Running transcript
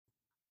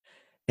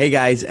Hey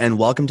guys, and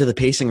welcome to the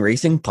Pacing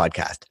Racing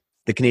Podcast,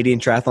 the Canadian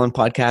triathlon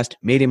podcast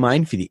made in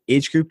mind for the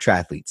age group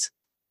triathletes.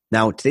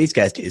 Now, today's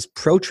guest is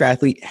Pro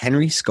Triathlete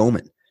Henri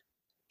Schoeman.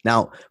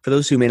 Now, for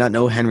those who may not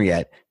know Henri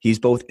yet, he's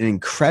both an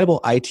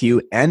incredible ITU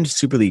and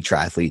Super League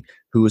triathlete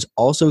who was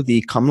also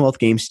the Commonwealth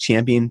Games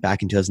champion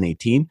back in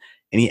 2018,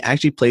 and he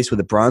actually placed with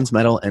a bronze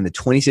medal in the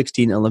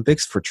 2016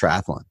 Olympics for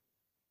triathlon.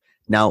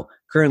 Now,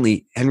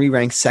 currently, Henri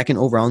ranks second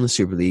overall in the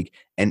Super League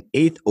and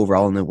 8th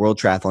overall in the World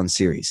Triathlon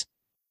Series.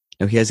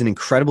 Now, he has an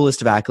incredible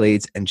list of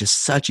accolades and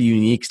just such a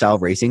unique style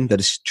of racing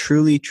that is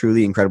truly,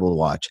 truly incredible to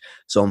watch.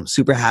 So I'm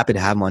super happy to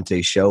have him on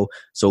today's show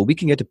so we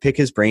can get to pick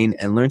his brain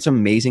and learn some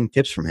amazing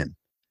tips from him.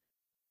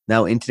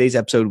 Now, in today's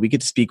episode, we get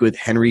to speak with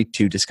Henri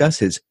to discuss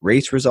his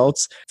race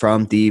results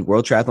from the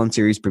World Triathlon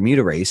Series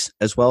Bermuda race,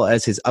 as well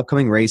as his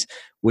upcoming race,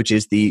 which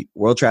is the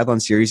World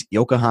Triathlon Series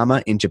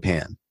Yokohama in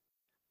Japan.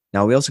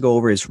 Now, we also go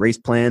over his race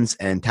plans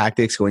and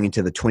tactics going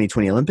into the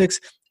 2020 Olympics,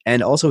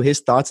 and also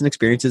his thoughts and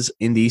experiences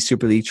in the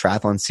Super League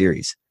Triathlon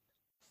Series.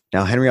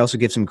 Now, Henri also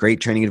gives some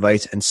great training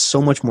advice and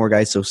so much more,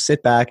 guys, so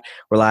sit back,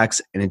 relax,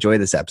 and enjoy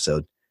this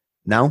episode.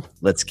 Now,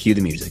 let's cue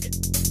the music.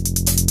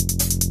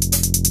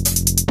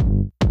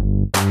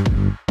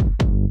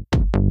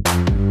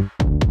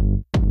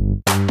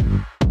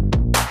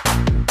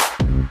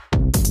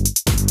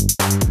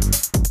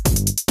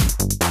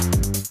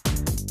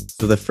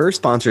 So the first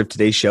sponsor of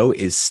today's show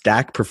is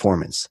Stack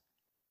Performance.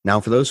 Now,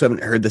 for those who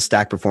haven't heard the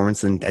Stack Performance,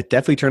 then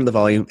definitely turn the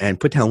volume and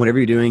put down whatever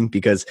you're doing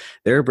because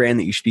they're a brand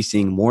that you should be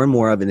seeing more and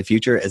more of in the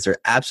future as they're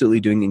absolutely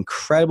doing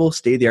incredible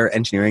state-of-the-art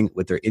engineering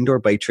with their indoor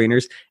bike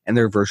trainers and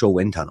their virtual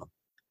wind tunnel.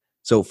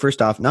 So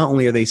first off, not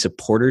only are they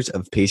supporters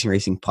of Pacing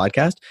Racing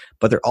Podcast,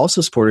 but they're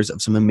also supporters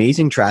of some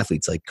amazing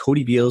triathletes like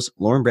Cody Beals,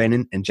 Lauren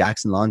Brandon, and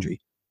Jackson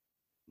Laundry.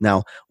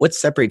 Now, what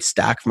separates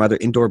Stack from other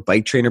indoor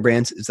bike trainer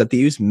brands is that they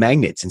use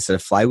magnets instead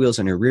of flywheels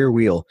on your rear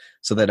wheel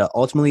so that it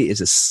ultimately is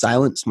a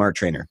silent smart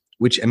trainer,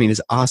 which I mean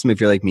is awesome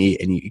if you're like me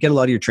and you get a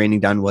lot of your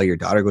training done while your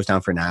daughter goes down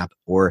for a nap,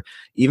 or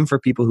even for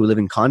people who live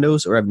in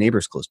condos or have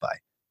neighbors close by.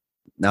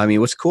 Now, I mean,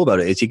 what's cool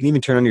about it is you can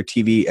even turn on your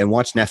TV and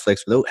watch Netflix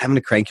without having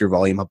to crank your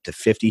volume up to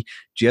 50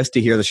 just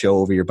to hear the show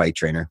over your bike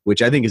trainer,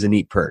 which I think is a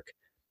neat perk.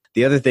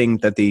 The other thing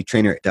that the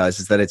trainer does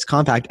is that it's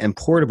compact and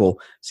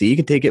portable, so you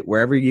can take it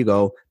wherever you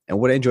go. And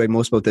what I enjoyed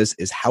most about this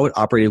is how it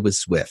operated with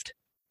Zwift.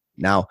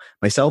 Now,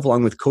 myself,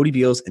 along with Cody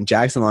Beals and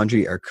Jackson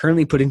Laundry, are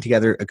currently putting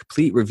together a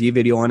complete review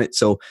video on it,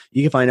 so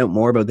you can find out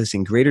more about this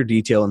in greater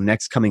detail in the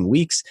next coming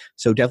weeks.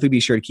 So definitely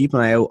be sure to keep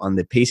an eye out on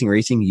the Pacing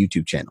Racing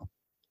YouTube channel.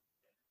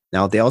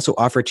 Now, they also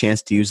offer a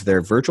chance to use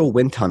their virtual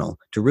wind tunnel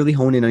to really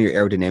hone in on your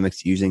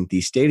aerodynamics using the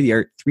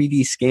state-of-the-art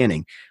 3D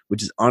scanning,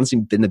 which has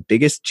honestly been the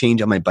biggest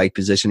change on my bike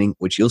positioning,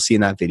 which you'll see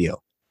in that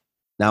video.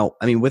 Now,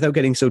 I mean, without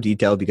getting so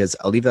detailed, because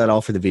I'll leave that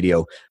all for the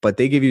video, but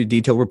they give you a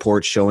detailed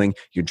report showing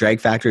your drag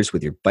factors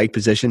with your bike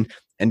position.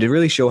 And to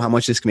really show how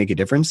much this can make a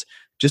difference,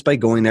 just by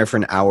going there for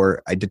an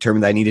hour, I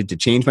determined that I needed to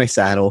change my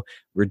saddle,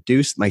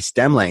 reduce my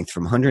stem length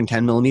from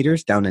 110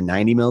 millimeters down to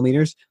 90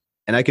 millimeters,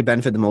 and I could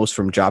benefit the most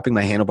from dropping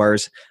my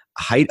handlebars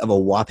a height of a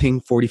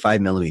whopping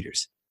 45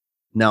 millimeters.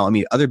 Now, I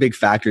mean, other big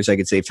factors I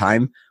could save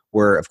time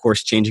were, of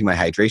course, changing my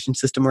hydration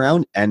system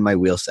around and my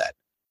wheel set.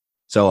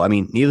 So, I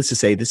mean, needless to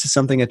say, this is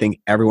something I think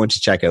everyone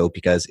should check out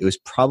because it was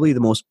probably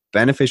the most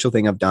beneficial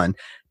thing I've done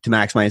to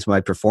maximize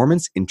my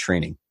performance in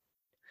training.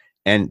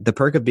 And the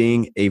perk of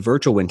being a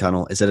virtual wind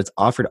tunnel is that it's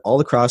offered all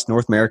across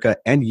North America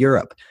and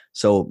Europe.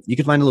 So you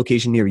can find a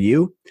location near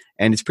you,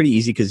 and it's pretty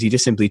easy because you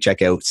just simply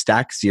check out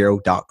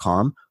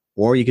stackzero.com,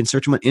 or you can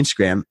search them on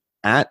Instagram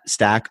at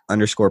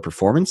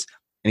stack_performance.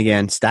 And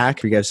again, Stack,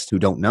 for you guys who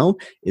don't know,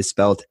 is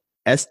spelled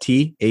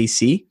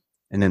STAC,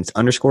 and then it's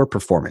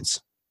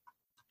 _performance.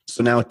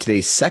 So now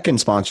today's second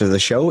sponsor of the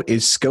show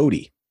is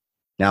Scody.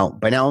 Now,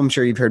 by now, I'm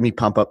sure you've heard me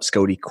pump up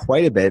Scody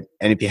quite a bit.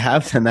 And if you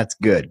have, then that's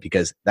good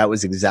because that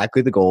was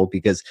exactly the goal.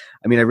 Because,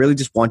 I mean, I really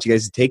just want you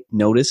guys to take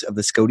notice of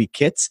the Scody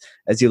kits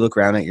as you look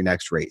around at your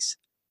next race.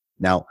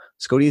 Now,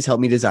 Scody has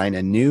helped me design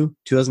a new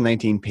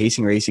 2019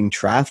 Pacing Racing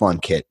Triathlon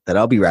kit that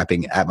I'll be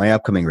wrapping at my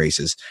upcoming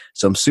races.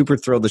 So I'm super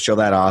thrilled to show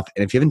that off.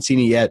 And if you haven't seen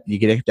it yet, you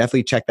can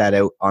definitely check that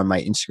out on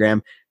my Instagram.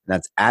 And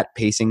that's at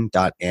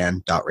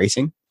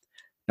pacing.and.racing.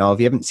 Now, if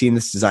you haven't seen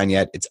this design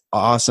yet, it's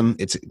awesome.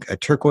 It's a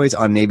turquoise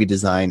on navy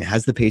design,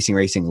 has the Pacing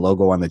Racing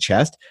logo on the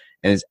chest,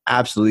 and is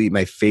absolutely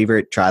my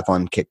favorite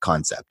triathlon kit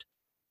concept.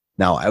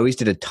 Now, I always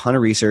did a ton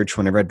of research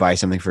whenever I'd buy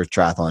something for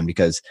triathlon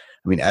because,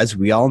 I mean, as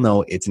we all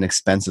know, it's an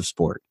expensive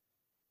sport.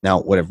 Now,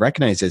 what I've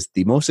recognized is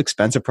the most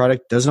expensive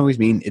product doesn't always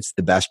mean it's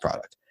the best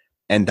product.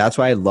 And that's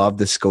why I love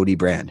the Scody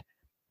brand.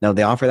 Now,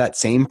 they offer that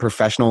same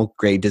professional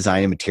grade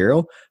design and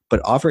material, but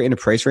offer in a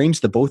price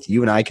range that both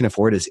you and I can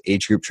afford as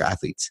age group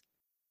triathletes.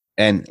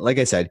 And like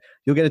I said,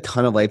 you'll get a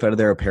ton of life out of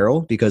their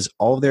apparel because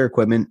all of their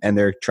equipment and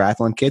their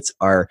triathlon kits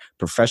are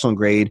professional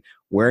grade.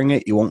 Wearing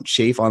it, you won't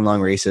chafe on long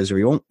races, or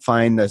you won't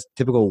find the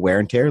typical wear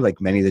and tear like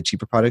many of the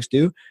cheaper products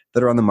do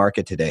that are on the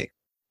market today.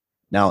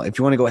 Now, if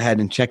you want to go ahead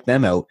and check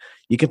them out,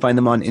 you can find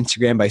them on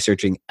Instagram by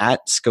searching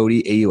at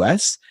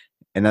ScodyAUS,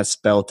 and that's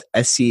spelled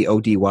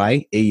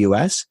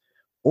SCODYAUS,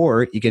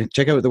 or you can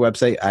check out the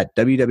website at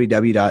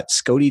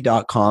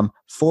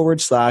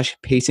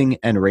www.scody.com/pacing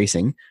and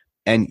racing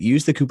and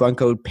use the coupon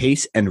code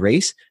PACE and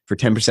RACE for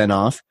 10%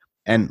 off.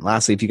 And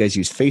lastly, if you guys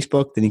use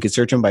Facebook, then you can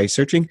search them by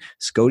searching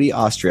Scody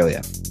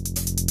Australia.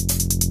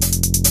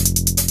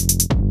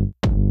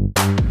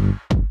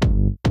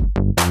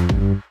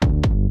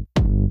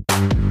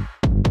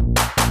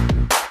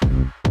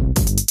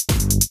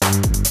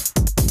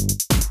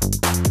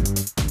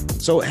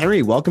 So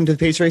Henri, welcome to the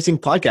Pace Racing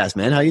Podcast,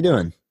 man. How you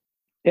doing?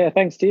 Yeah,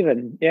 thanks,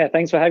 Stephen. Yeah,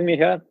 thanks for having me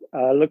here.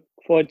 Look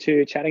forward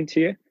to chatting to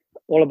you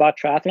all about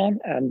triathlon.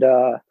 And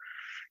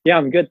yeah,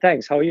 I'm good.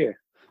 Thanks. How are you?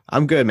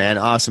 I'm good, man.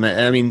 Awesome.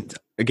 I mean,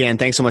 again,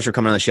 thanks so much for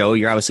coming on the show.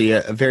 You're obviously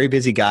a very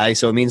busy guy,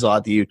 so it means a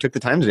lot that you took the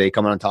time today to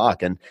come on and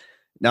talk. And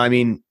now, I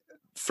mean,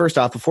 first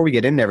off, before we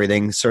get into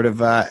everything, sort of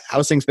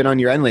how's things been on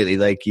your end lately?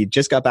 Like you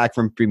just got back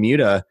from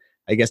Bermuda,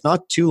 I guess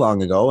not too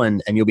long ago,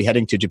 and you'll be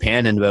heading to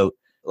Japan in about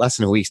less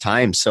than a week's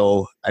time.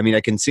 So, I mean,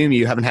 I can assume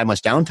you haven't had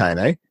much downtime,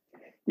 eh?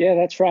 Yeah,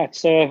 that's right.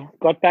 So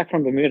got back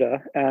from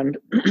Bermuda and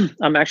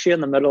I'm actually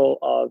in the middle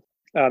of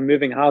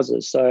moving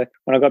houses. So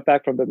when I got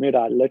back from Bermuda,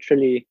 I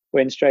literally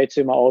went straight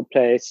to my old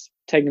place,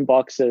 taking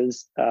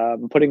boxes,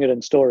 putting it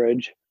in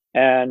storage.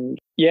 And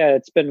yeah,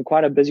 it's been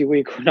quite a busy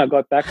week when I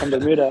got back from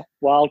Bermuda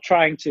while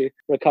trying to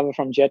recover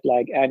from jet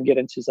lag and get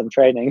into some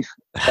training.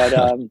 But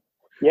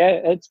yeah,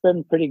 it's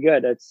been pretty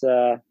good. It's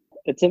a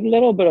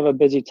little bit of a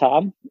busy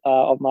time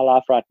of my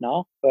life right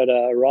now, but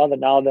rather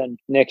now than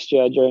next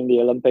year during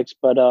the Olympics.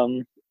 But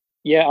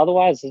yeah,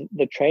 otherwise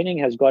the training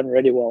has gone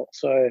really well.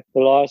 So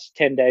the last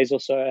 10 days or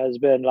so has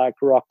been like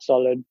rock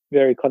solid,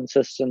 very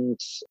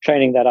consistent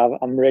training that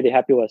I'm really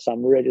happy with. So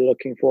I'm really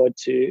looking forward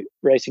to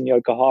racing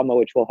Yokohama,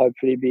 which will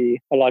hopefully be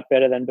a lot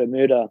better than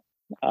Bermuda.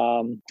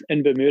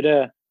 In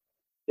Bermuda,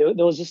 there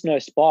was just no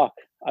spark.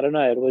 I don't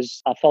know.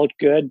 I felt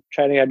good.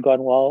 Training had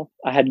gone well.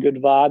 I had good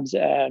vibes,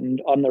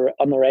 and on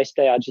the race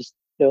day,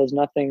 there was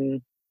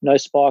nothing, no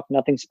spark,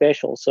 nothing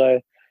special. So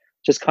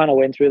just kind of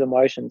went through the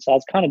motions. So I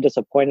was kind of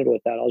disappointed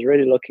with that. I was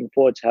really looking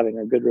forward to having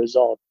a good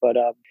result, but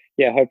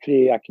yeah,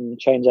 hopefully I can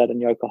change that in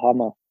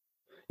Yokohama.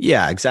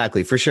 Yeah,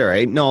 exactly. For sure.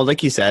 Right? No,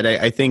 like you said,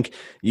 I think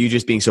you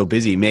just being so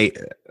busy might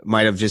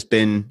have just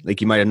been like,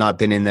 you might have not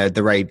been in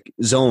the right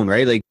zone,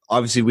 right? Like,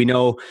 obviously we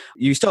know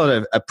you still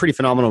had a pretty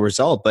phenomenal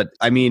result, but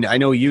I mean, I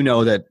know you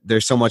know that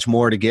there's so much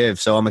more to give.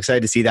 So I'm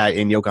excited to see that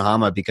in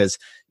Yokohama because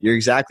you're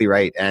exactly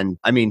right. And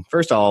I mean,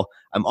 first of all,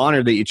 I'm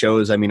honored that you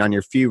chose, I mean, on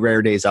your few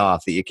rare days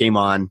off that you came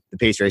on the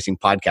Pace Racing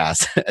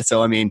podcast.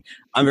 So, I mean,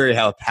 I'm very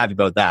happy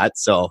about that.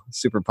 So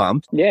super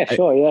pumped. Yeah,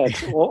 sure. Yeah,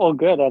 it's all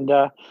good. And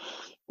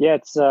yeah,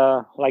 it's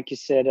like you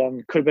said,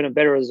 could have been a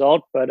better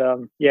result, but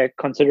yeah,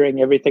 considering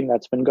everything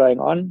that's been going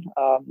on,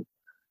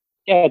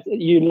 yeah,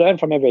 you learn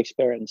from every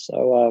experience.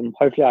 So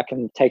hopefully I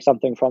can take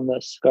something from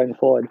this going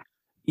forward.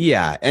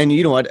 Yeah. And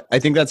you know what? I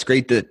think that's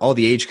great that all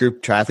the age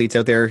group triathletes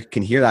out there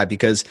can hear that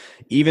because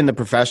even the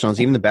professionals,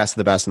 even the best of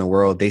the best in the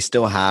world, they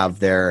still have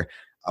their,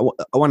 I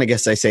want to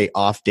guess I say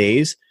off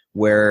days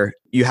where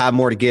you have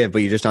more to give, but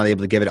you're just not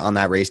able to give it on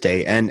that race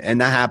day. And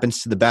that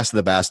happens to the best of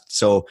the best.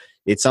 So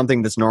it's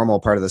something that's normal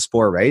part of the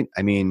sport, right?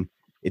 I mean,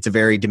 it's a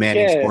very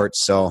demanding sport.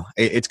 So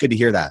it's good to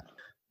hear that.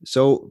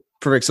 So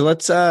perfect. So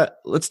let's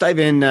dive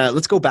in.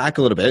 Let's go back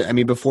a little bit. I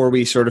mean, before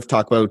we sort of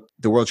talk about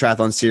the World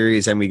Triathlon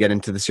Series and we get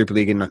into the Super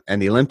League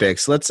and the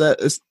Olympics, let's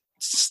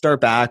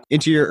start back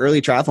into your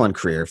early triathlon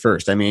career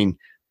first. I mean,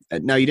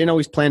 now you didn't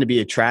always plan to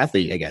be a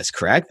triathlete, I guess,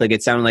 correct? Like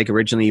it sounded like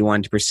originally you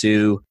wanted to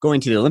pursue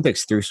going to the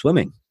Olympics through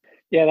swimming.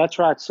 Yeah, that's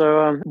right.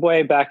 So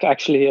way back,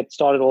 actually, it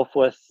started off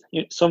with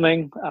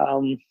swimming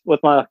with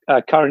my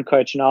current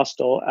coach now,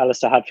 still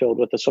Alistair Hatfield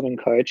with the swimming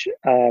coach.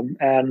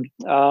 And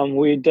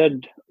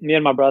me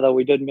and my brother,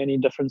 we did many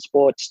different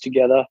sports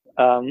together.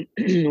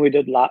 We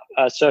did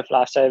surf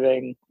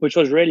lifesaving, which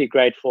was really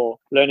great for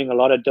learning a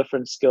lot of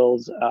different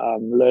skills,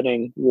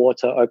 learning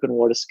open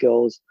water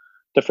skills,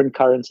 different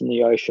currents in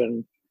the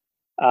ocean.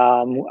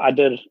 I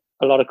did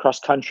a lot of cross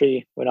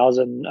country when I was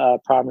in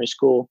primary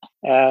school,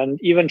 and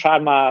even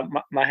tried my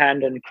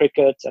hand in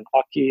cricket and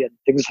hockey and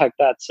things like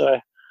that. So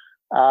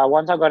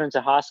once I got into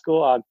high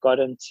school, I got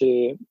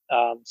into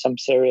some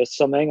serious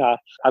swimming. I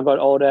got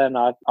older and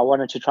I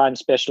wanted to try and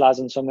specialize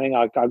in swimming.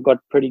 I got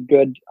pretty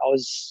good. I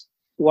was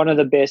one of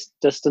the best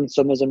distance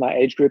swimmers in my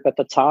age group at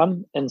the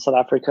time in South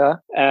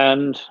Africa.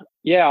 And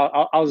yeah,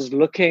 I was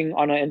looking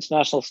on an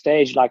international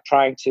stage, like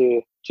trying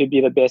to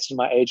be the best in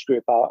my age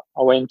group. I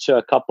went to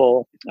a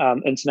couple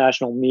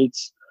international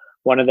meets.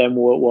 One of them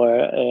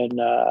were in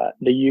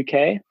the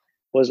UK,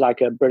 was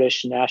like a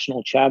British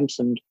national champs.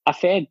 And I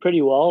fared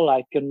pretty well,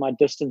 like in my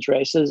distance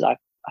races. I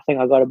think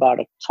I got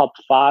about a top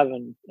 5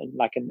 in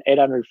like an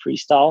 800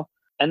 freestyle.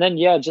 And then,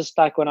 yeah, just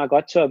like when I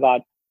got to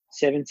about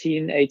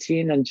 17,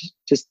 18 and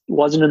just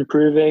wasn't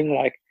improving,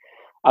 like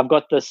I've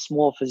got this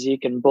small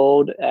physique and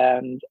build,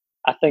 and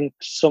I think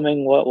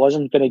swimming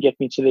wasn't going to get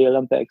me to the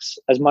Olympics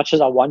as much as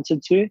I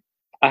wanted to.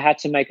 I had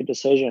to make a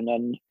decision,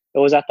 and it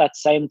was at that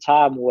same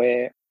time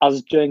where I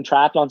was doing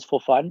triathlons for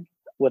fun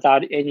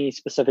without any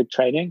specific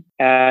training,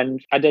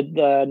 and I did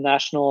the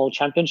national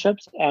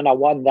championships and I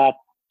won that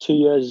 2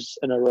 years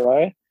in a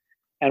row.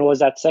 And it was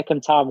that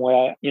second time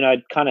where,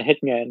 it kind of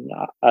hit me,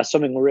 and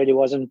swimming really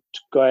wasn't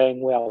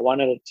going where I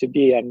wanted it to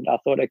be. And I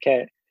thought,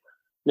 okay,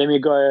 let me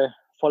go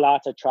full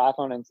out at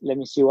triathlon and let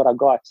me see what I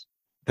got.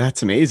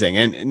 That's amazing.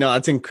 And no,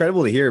 it's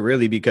incredible to hear,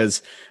 really,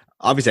 because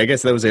obviously I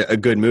guess that was a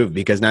good move,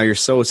 because now you're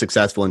so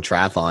successful in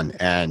triathlon,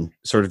 and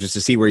sort of just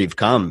to see where you've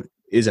come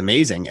is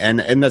amazing.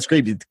 And that's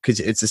great, because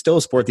it's still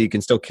a sport that you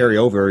can still carry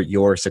over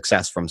your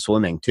success from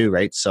swimming too,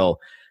 right? So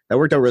that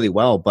worked out really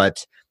well.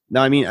 But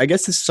no, I mean, I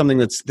guess this is something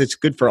that's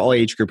good for all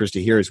age groupers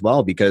to hear as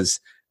well, because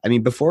I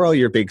mean, before all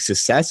your big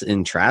success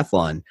in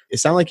triathlon, it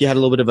sounded like you had a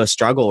little bit of a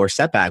struggle or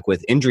setback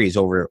with injuries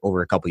over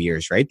a couple of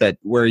years, right? That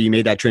where you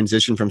made that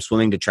transition from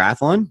swimming to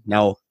triathlon.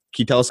 Now,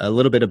 can you tell us a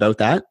little bit about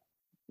that?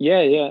 Yeah.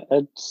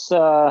 It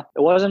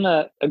wasn't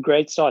a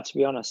great start, to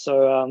be honest.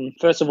 So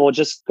first of all,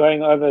 just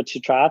going over to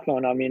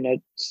triathlon, I mean,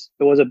 it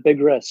was a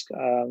big risk.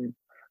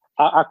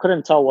 I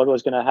couldn't tell what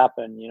was going to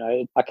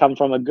happen. I come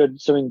from a good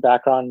swimming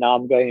background. Now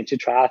I'm going into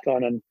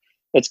triathlon, and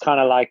it's kind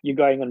of like you're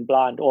going in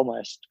blind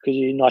almost, because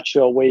you're not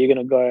sure where you're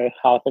going to go,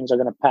 how things are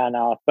going to pan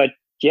out. But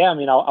yeah, I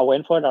mean, I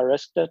went for it, I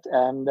risked it,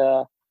 and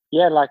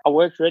I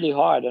worked really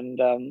hard,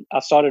 and I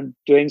started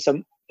doing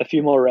a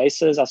few more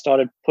races. I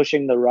started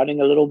pushing the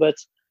running a little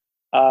bit.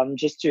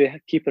 Just to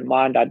keep in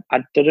mind,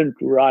 I didn't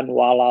run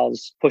while I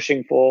was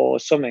pushing for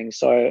swimming.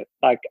 So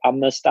I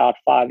missed out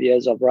 5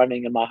 years of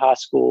running in my high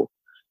school,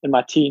 in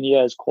my teen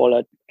years, call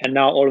it. And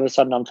now all of a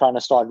sudden I'm trying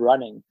to start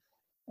running.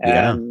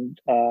 Yeah.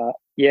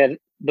 And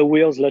the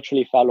wheels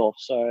literally fell off.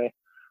 So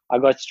I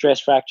got stress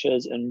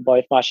fractures in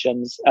both my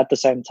shins at the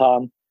same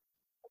time.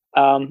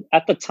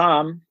 At the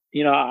time,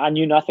 I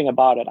knew nothing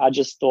about it. I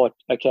just thought,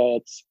 okay,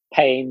 it's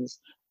pains,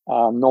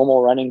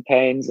 normal running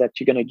pains that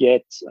you're going to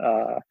get.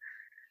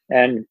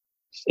 And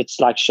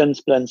it's like shin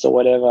splints or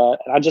whatever.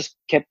 I just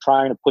kept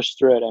trying to push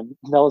through it, and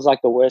that was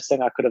like the worst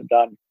thing I could have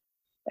done.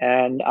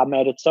 And I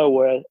made it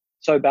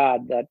so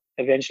bad that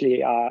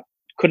eventually I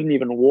couldn't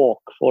even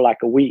walk for like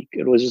a week.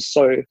 It was just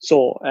so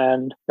sore,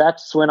 and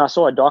that's when I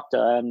saw a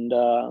doctor, and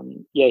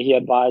he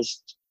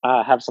advised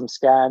I have some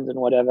scans and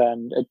whatever.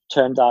 And it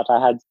turns out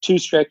I had 2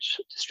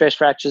 stress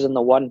fractures in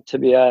the one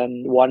tibia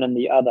and one in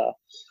the other.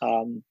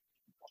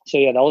 So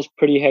yeah, that was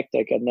pretty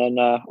hectic. And then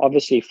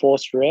obviously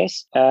forced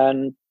rest,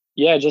 and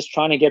just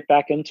trying to get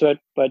back into it.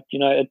 But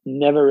it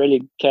never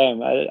really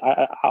came.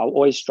 I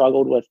always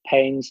struggled with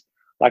pains.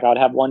 Like I'd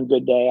have one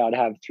good day, I'd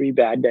have 3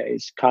 bad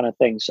days, kind of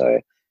thing. So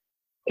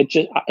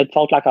it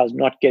felt like I was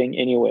not getting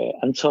anywhere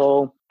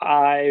until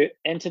I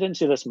entered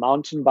into this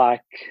mountain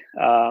bike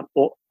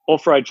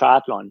off-road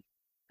triathlon,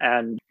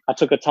 and I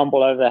took a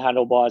tumble over the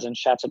handlebars and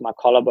shattered my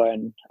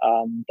collarbone.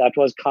 That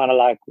was kind of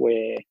like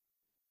where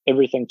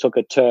everything took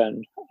a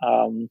turn.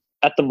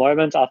 At the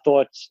moment, I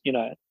thought,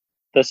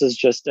 this is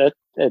just it.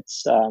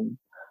 It's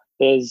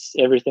there's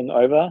everything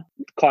over.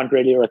 Can't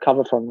really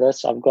recover from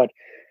this. I've got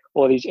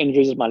all these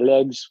injuries with my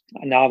legs,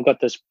 and now I've got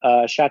this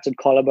shattered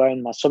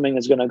collarbone. My swimming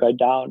is going to go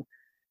down.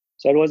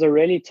 So it was a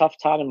really tough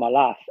time in my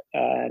life.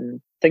 And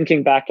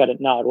thinking back at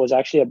it now, it was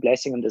actually a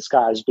blessing in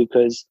disguise,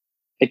 because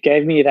it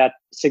gave me that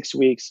 6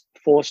 weeks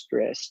forced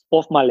rest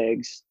off my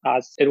legs.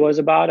 It was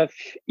about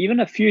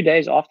even a few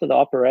days after the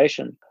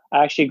operation,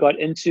 I actually got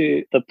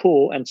into the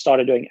pool and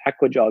started doing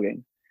aqua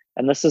jogging.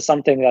 And this is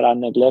something that I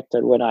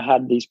neglected when I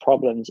had these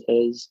problems,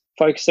 is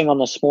focusing on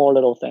the small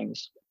little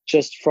things,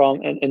 just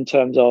in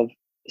terms of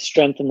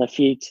strengthen the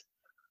feet,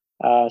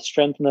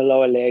 strengthen the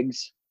lower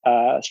legs,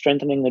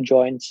 strengthening the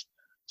joints.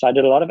 So I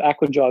did a lot of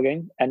aqua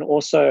jogging, and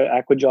also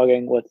aqua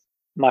jogging with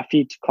my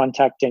feet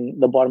contacting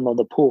the bottom of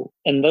the pool.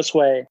 In this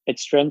way, it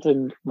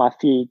strengthened my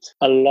feet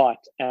a lot.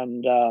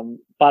 And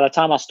by the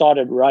time I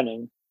started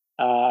running,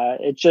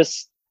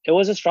 it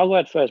was a struggle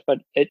at first, but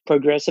it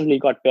progressively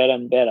got better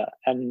and better.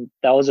 And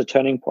that was a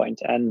turning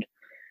point. And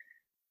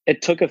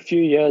it took a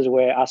few years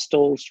where I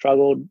still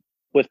struggled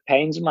with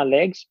pains in my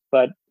legs.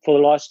 But for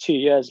the last 2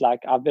 years,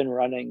 I've been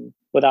running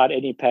without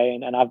any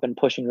pain, and I've been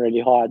pushing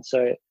really hard.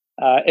 So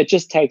it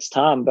just takes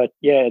time. But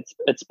yeah,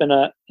 it's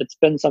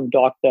been some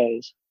dark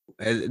days.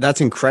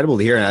 That's incredible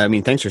to hear. I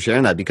mean, thanks for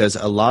sharing that, because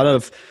a lot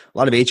of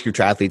age group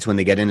triathletes, when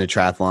they get into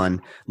triathlon,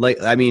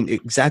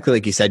 exactly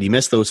like you said, you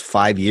miss those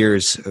 5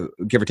 years,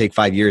 give or take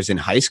 5 years in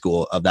high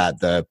school of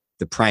that, the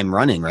prime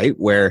running, right?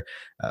 Where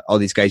all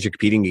these guys you're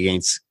competing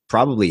against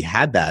probably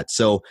had that.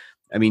 So,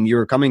 I mean, you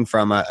were coming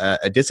from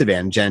a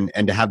disadvantage,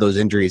 and to have those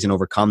injuries and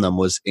overcome them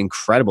was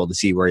incredible to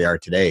see where you are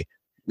today.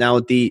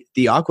 Now, the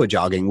aqua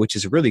jogging, which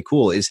is really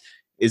cool, is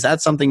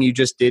that something you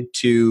just did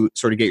to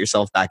sort of get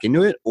yourself back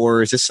into it,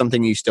 or is this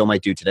something you still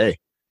might do today?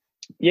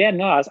 Yeah,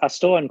 no, I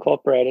still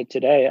incorporate it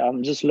today.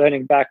 I'm just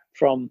learning back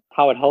from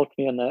how it helped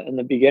me in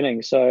the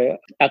beginning. So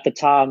at the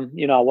time,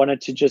 I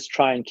wanted to just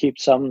try and keep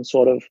some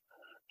sort of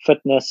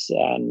fitness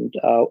and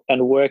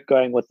work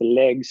going with the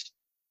legs,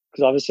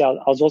 because obviously I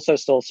was also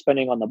still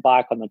spinning on the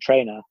bike on the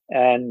trainer,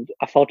 and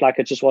I felt like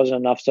it just wasn't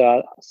enough.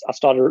 So I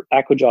started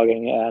aqua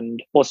jogging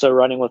and also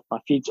running with my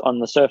feet on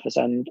the surface,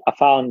 and I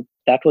found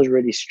that was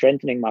really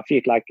strengthening my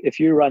feet. Like if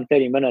you run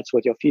 30 minutes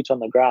with your feet on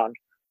the ground,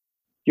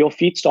 your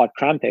feet start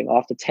cramping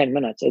after 10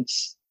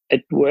 minutes.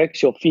 it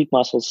works your feet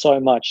muscles so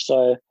much.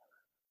 So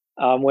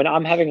when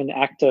I'm having an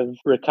active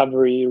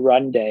recovery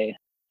run day,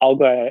 I'll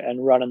go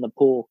and run in the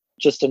pool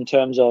just in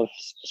terms of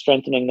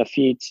strengthening the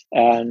feet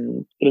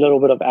and a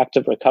little bit of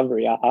active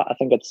recovery. I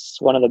think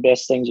it's one of the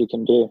best things you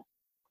can do.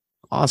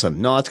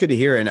 Awesome. No, that's good to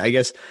hear. And I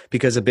guess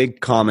because a big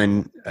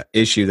common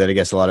issue that I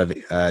guess a lot of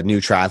new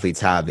triathletes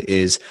have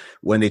is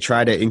when they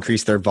try to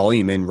increase their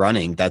volume in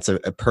running, that's a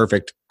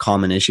perfect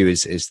common issue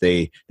is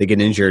they get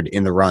injured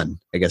in the run,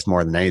 I guess,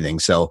 more than anything.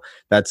 So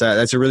that's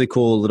a really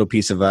cool little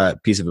piece of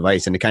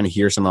advice, and to kind of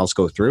hear someone else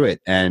go through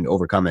it and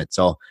overcome it.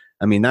 So,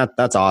 I mean,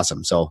 that's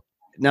awesome. So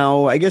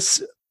now I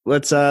guess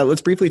let's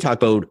briefly talk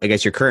about, I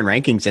guess, your current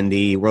rankings in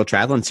the World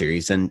Triathlon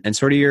Series and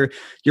sort of your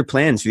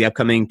plans for the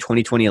upcoming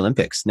 2020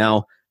 Olympics.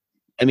 Now,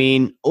 I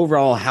mean,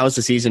 overall, how's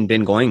the season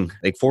been going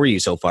like for you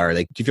so far?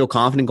 Like, do you feel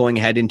confident going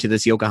ahead into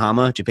this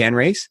Yokohama, Japan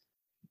race?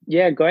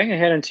 Yeah, going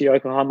ahead into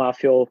Yokohama, I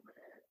feel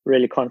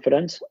really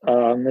confident,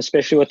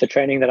 especially with the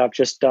training that I've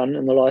just done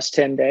in the last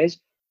 10 days.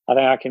 I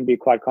think I can be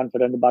quite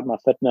confident about my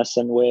fitness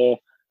and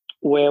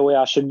where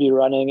I should be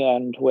running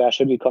and where I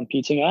should be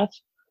competing at.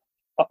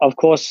 Of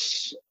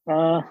course,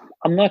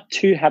 I'm not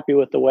too happy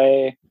with the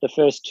way the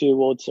first two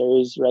World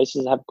Series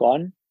races have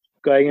gone.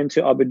 Going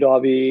into Abu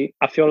Dhabi,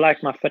 I feel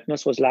like my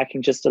fitness was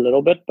lacking just a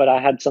little bit, but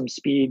I had some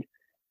speed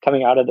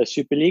coming out of the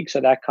Super League. So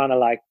that kind of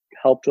like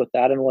helped with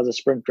that and was a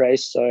sprint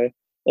race. So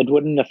it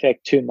wouldn't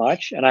affect too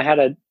much. And I had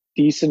a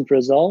decent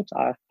result.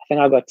 I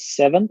think I got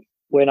 7th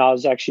when I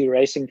was actually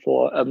racing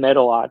for a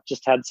medal. I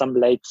just had some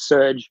late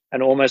surge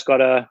and almost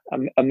got a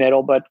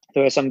medal, but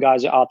there were some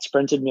guys who out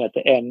sprinted me at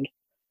the end.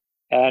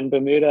 And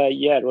Bermuda,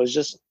 yeah, it was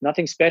just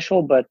nothing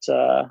special, but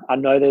I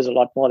know there's a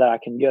lot more that I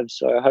can give.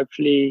 So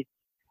hopefully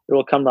it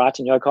will come right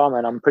in Yokohama,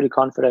 and I'm pretty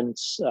confident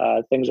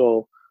things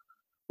will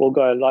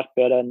go a lot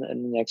better in the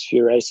next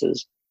few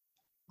races.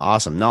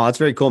 Awesome. No, that's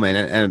very cool, man.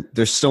 And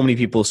there's so many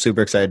people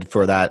super excited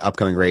for that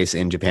upcoming race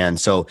in Japan.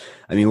 So,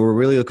 I mean, we're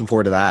really looking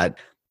forward to that.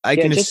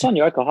 On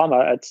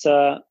Yokohama, it's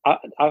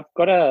I've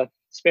got a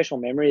special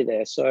memory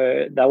there.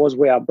 So that was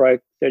where I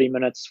broke 30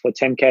 minutes for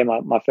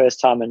 10K my first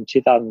time in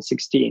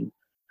 2016.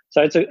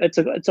 So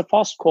it's a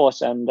fast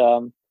course, and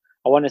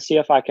I want to see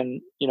if I can,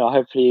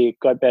 hopefully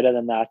go better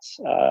than that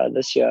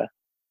this year.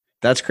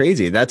 That's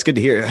crazy. That's good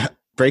to hear.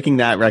 Breaking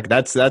that record,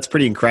 that's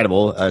pretty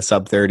incredible.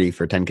 Sub 30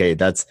 for 10K.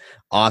 That's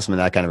awesome in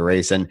that kind of a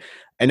race. And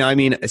I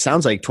mean, it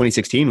sounds like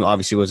 2016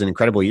 obviously was an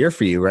incredible year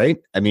for you, right?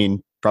 I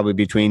mean, probably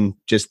between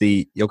just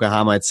the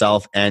Yokohama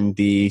itself and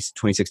the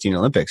 2016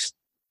 Olympics.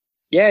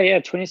 Yeah.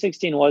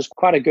 2016 was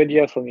quite a good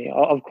year for me,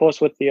 of course,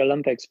 with the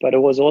Olympics, but it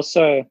was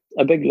also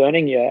a big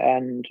learning year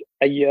and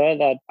a year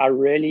that I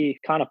really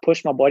kind of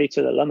pushed my body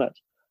to the limit.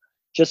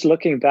 Just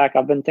looking back,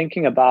 I've been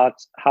thinking about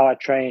how I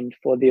trained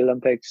for the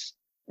Olympics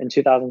in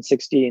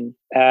 2016,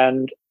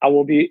 and I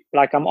will be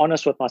like, I'm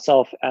honest with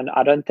myself, and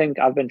I don't think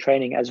I've been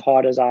training as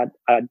hard as I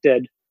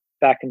did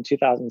back in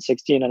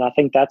 2016. And I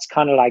think that's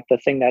kind of like the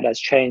thing that has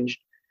changed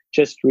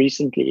just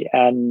recently,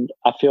 and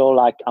I feel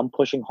like I'm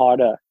pushing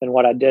harder than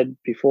what I did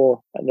before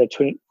the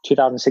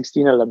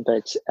 2016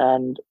 Olympics,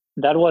 and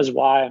that was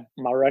why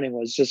my running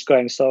was just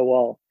going so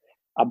well.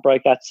 I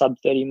broke that sub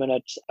 30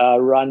 minute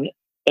run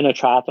in a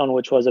triathlon,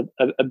 which was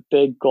a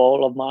big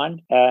goal of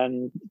mine,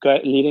 and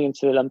leading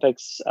into the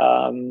Olympics,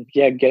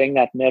 getting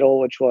that medal,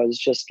 which was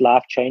just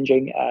life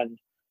changing, and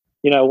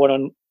one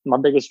of my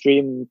biggest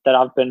dream that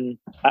I've been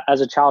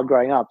as a child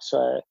growing up.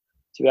 So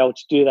to be able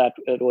to do that,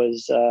 it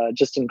was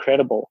just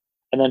incredible.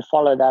 And then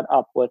follow that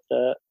up with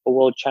a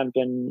world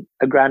champion,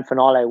 a grand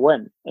finale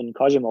win in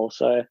Cozumel.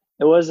 So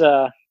it was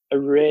a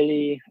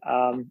really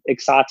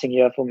exciting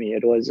year for me.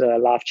 It was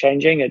life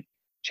changing. It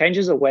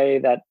changes the way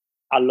that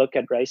I look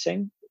at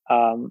racing.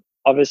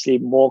 Obviously,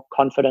 more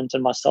confident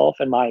in myself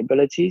and my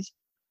abilities.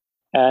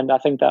 And I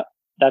think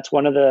that's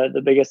one of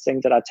the biggest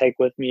things that I take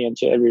with me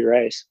into every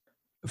race.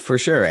 For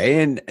sure.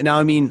 And now,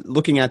 I mean,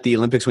 looking at the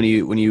Olympics when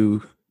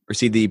you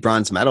received the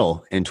bronze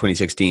medal in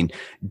 2016,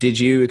 did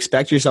you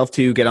expect yourself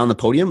to get on the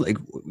podium? Like,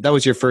 that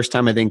was your first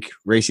time, I think,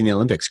 racing the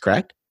Olympics,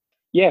 correct?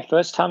 Yeah,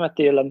 first time at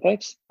the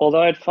Olympics.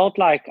 Although it felt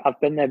like I've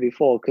been there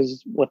before,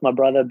 because with my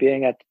brother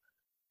being at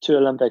 2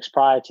 Olympics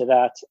prior to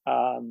that,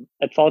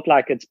 it felt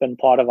like it's been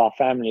part of our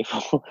family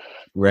for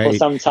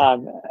some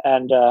time.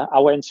 And I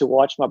went to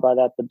watch my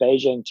brother at the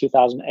Beijing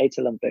 2008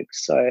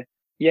 Olympics. So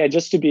yeah,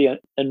 just to be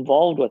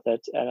involved with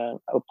it and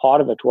a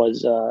part of it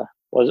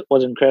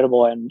was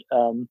incredible, and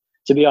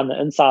to be on the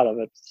inside of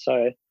it.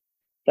 So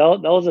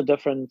that was a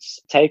different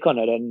take on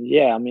it. And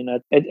yeah, I mean,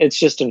 it's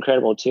just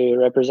incredible to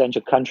represent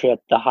your country at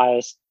the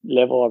highest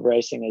level of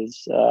racing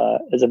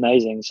is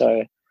amazing.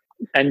 So,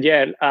 and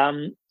yeah,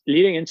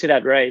 leading into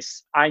that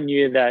race, I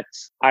knew that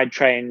I'd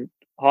trained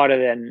harder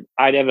than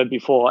I'd ever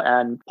before,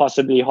 and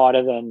possibly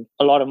harder than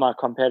a lot of my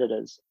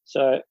competitors.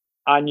 So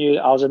I knew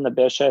I was in the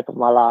best shape of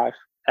my life.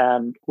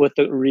 And with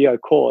the Rio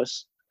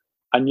course,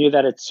 I knew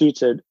that it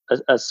suited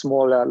a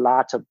smaller,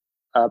 lighter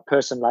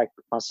person like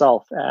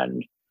myself.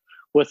 And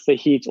with the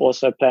heat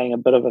also playing a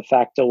bit of a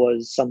factor,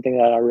 was something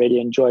that I really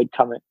enjoyed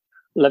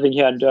living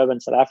here in Durban,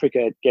 South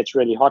Africa. It gets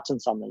really hot in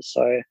summers.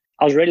 So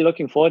I was really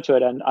looking forward to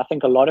it. And I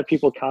think a lot of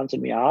people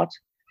counted me out.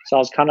 So I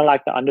was kind of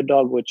like the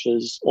underdog, which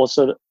is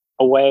also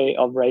a way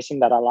of racing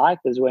that I like,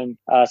 is when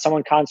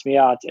someone counts me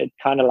out, it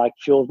kind of like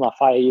fuels my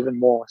fire even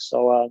more.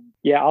 So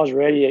yeah, I was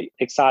really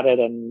excited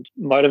and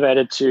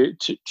motivated to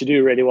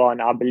do really well.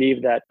 And I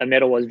believe that a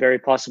medal was very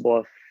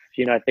possible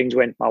if, things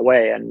went my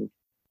way. And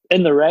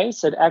in the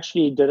race, it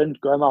actually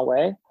didn't go my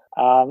way.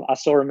 I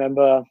still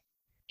remember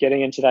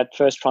getting into that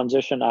first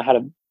transition. I had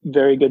a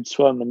very good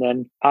swim. And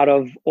then out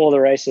of all the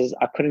races,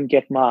 I couldn't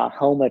get my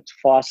helmet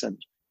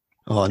fastened.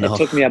 Oh no. It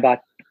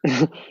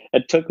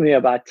took me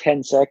about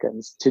 10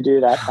 seconds to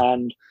do that.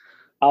 And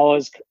I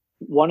was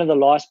one of the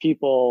last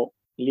people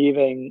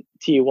leaving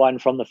T1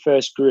 from the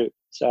first group.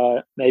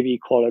 So maybe you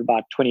call it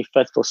about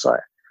 25th or so.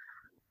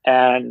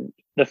 And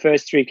the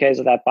first 3Ks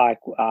of that bike,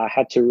 I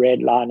had to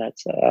red line it.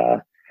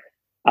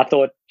 I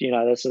thought,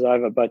 this is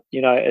over. But,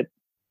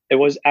 it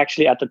was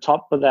actually at the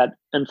top of that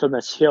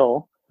infamous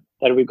hill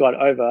that we got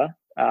over,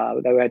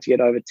 that we had to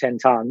get over 10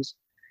 times.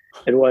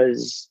 It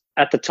was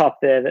at the top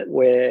there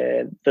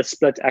where the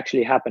split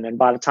actually happened. And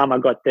by the time I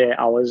got there,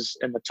 I was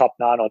in the top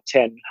 9 or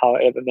 10,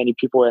 however many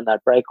people were in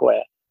that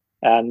breakaway.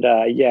 And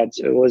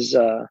it was,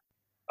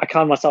 I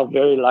count myself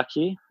very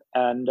lucky,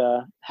 and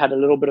had a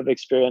little bit of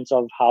experience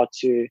of how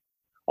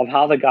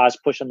the guys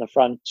push in the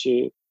front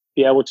to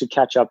be able to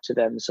catch up to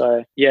them.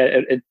 So yeah,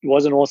 it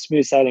wasn't all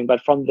smooth sailing,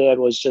 but from there it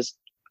was just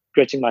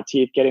gritting my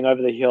teeth, getting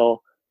over the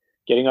hill,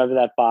 getting over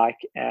that bike,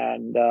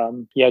 and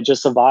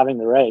just surviving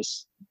the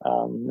race.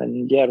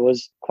 And yeah, it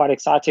was quite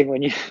exciting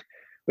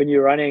when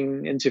you're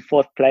running into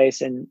 4th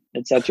place and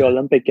it's at your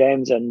Olympic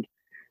Games, and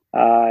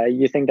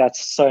you think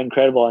that's so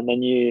incredible, and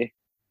then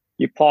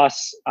I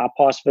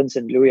passed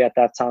Vincent Louis at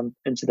that time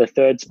into the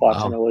 3rd spot.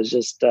 Wow. And it was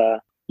just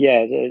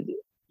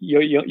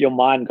your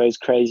mind goes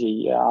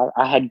crazy.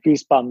 I had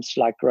goosebumps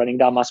like running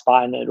down my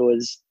spine. It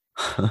was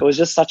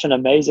just such an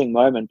amazing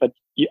moment. But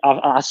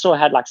I still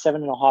had like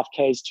 7.5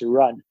 Ks to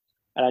run,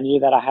 and I knew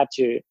that I had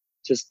to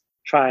just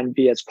try and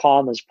be as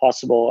calm as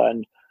possible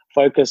and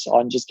focus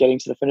on just getting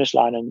to the finish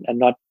line and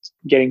not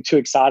getting too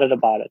excited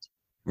about it.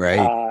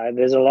 Right.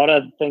 There's a lot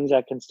of things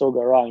that can still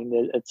go wrong.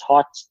 It's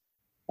hot.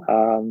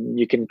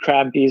 You can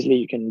cramp easily.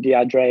 You can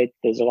dehydrate.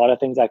 There's a lot of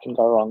things that can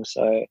go wrong.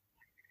 So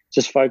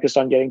just focused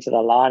on getting to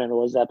the line. And it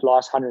was that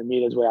last 100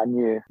 meters where I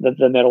knew that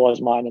the medal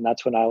was mine. And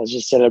that's when I was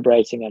just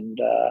celebrating. And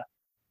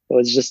it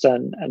was just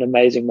an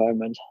amazing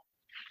moment.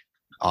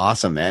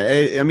 Awesome,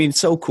 man. I mean,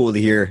 so cool to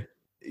hear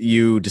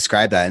you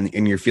describe that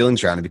and your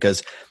feelings around it,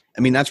 because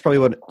I mean, that's probably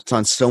what's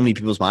on so many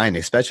people's mind,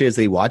 especially as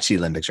they watch the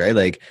Olympics, right?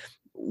 Like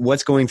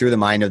what's going through the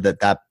mind of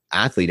that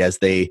athlete as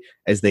they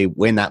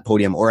win that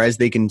podium, or as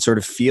they can sort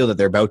of feel that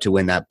they're about to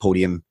win that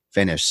podium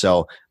finish.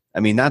 So, I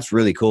mean, that's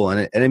really cool.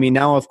 And I mean,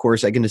 now, of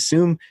course, I can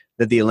assume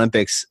that the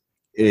Olympics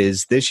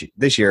is this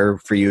year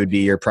for you would be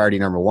your priority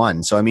number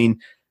one. So, I mean,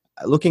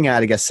 looking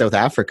at, I guess, South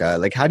Africa,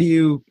 like how do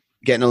you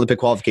get an Olympic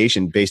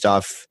qualification based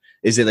off?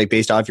 Is it like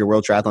based off your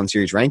World Triathlon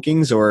Series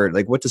rankings, or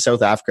like what does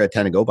South Africa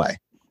tend to go by?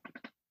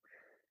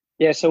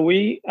 Yeah, so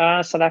we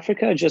South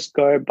Africa just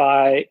go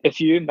by if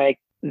you make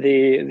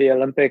the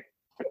Olympic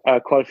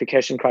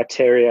qualification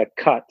criteria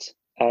cut,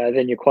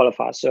 then you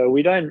qualify. So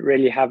we don't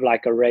really have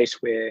like a race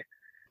where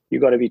you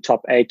got to be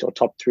top 8 or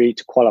top 3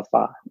 to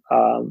qualify.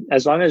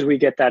 As long as we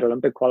get that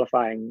Olympic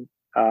qualifying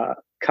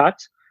cut,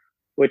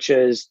 which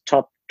is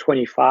top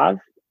 25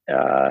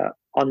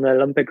 on the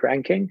Olympic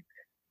ranking,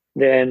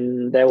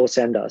 then they will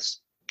send us.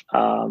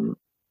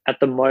 At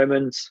the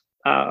moment,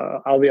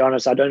 I'll be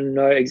honest, I don't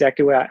know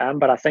exactly where I am,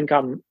 but I think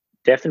I'm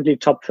definitely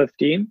top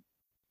 15.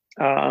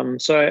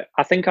 So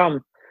I think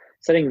I'm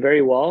sitting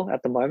very well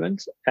at the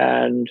moment.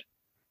 And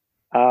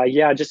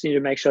I just need to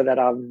make sure that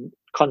I'm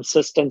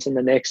consistent in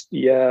the next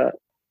year.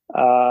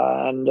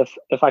 And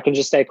if I can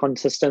just stay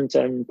consistent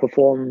and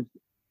perform,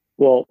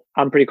 well,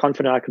 I'm pretty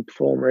confident I can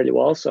perform really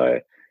well. So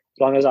as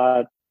long as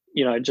I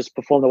just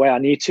perform the way I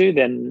need to,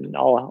 then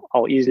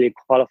I'll easily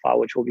qualify,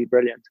 which will be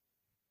brilliant.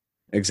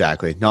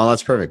 Exactly. No,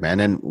 that's perfect, man.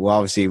 And we'll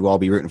all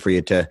be rooting for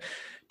you to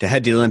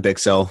head to the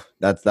Olympics. So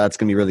that's going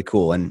to be really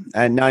cool. And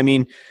now, I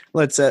mean,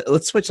 let's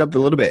switch up a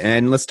little bit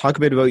and let's talk a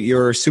bit about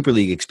your Super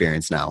League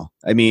experience now.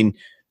 I mean,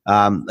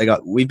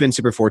 we've been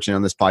super fortunate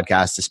on this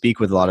podcast to speak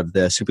with a lot of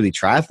the Super League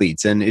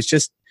triathletes, and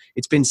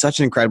it's been such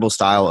an incredible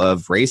style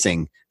of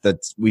racing that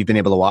we've been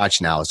able to watch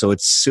now. So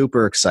it's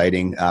super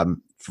exciting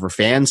for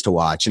fans to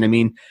watch. And I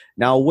mean,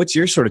 now what's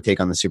your sort of take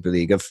on the Super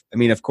League? Of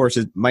course,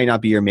 it might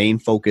not be your main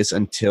focus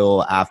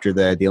until after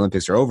the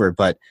Olympics are over,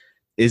 but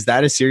is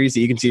that a series that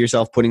you can see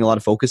yourself putting a lot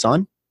of focus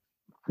on?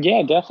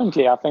 Yeah,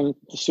 definitely. I think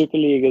the Super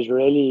League is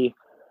really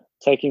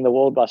taking the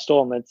world by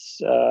storm.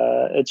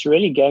 It's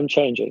really game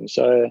changing.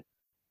 So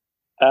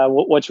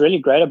what's really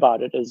great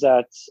about it is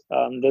that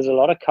there's a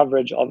lot of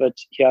coverage of it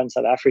here in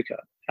South Africa,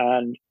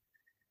 and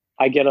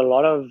I get a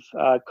lot of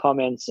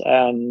comments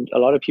and a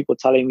lot of people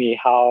telling me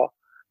how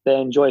they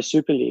enjoy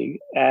Super League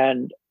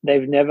and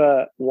they've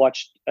never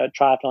watched a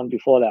triathlon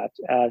before that.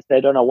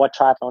 They don't know what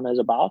triathlon is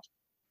about,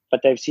 but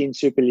they've seen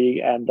Super League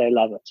and they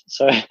love it.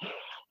 So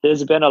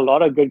there's been a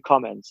lot of good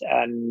comments,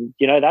 and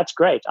that's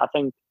great. I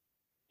think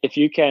if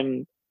you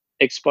can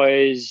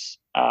expose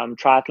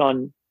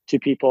triathlon to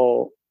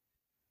people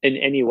in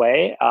any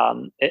way,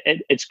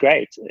 it's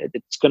great.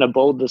 It's going to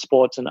build the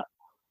sport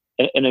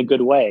in a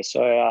good way.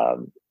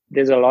 So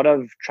there's a lot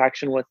of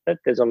traction with it.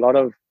 There's a lot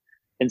of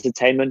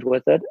entertainment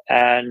with it.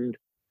 And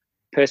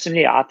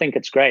personally, I think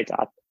it's great.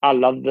 I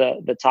love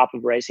the type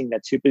of racing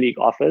that Super League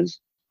offers.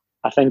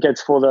 I think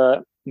it's for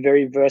the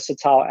very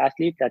versatile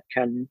athlete that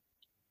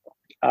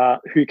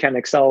who can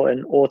excel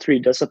in all three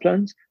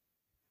disciplines.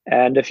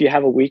 And if you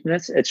have a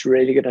weakness, it's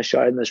really going to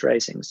show in this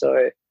racing.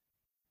 So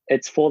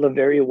it's for the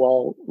very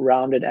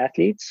well-rounded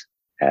athletes.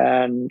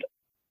 And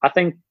I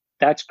think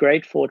that's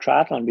great for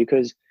triathlon,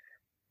 because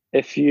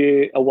if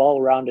you're a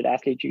well-rounded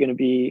athlete,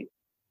 you're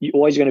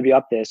always going to be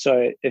up there.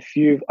 So if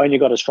you've only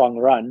got a strong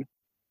run,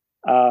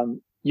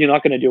 you're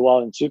not going to do well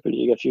in Super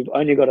League. If you've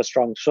only got a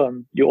strong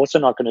swim, you're also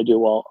not going to do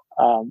well.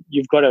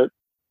 You've got to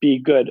be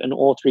good in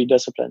all three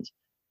disciplines.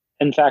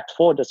 In fact,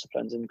 4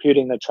 disciplines,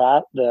 including the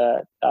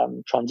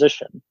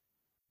transition,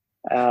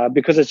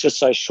 because it's just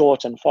so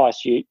short and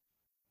fast.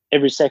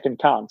 Every second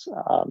counts.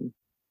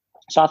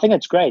 So I think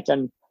it's great.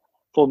 And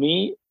for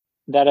me,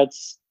 that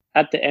it's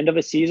at the end of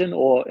a season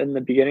or in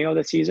the beginning of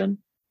the season,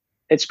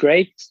 it's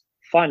great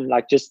fun,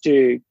 like just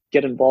to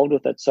get involved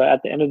with it. So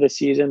at the end of the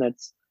season,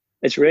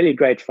 it's really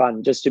great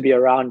fun just to be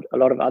around a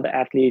lot of other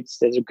athletes.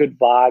 There's a good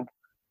vibe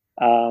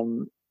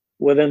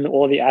within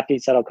all the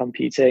athletes that are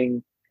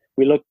competing.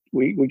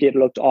 We get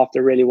looked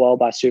after really well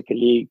by Super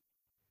League,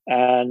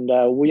 and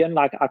we're in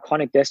like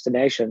iconic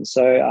destinations.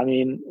 So I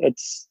mean,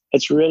 it's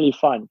really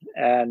fun,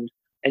 and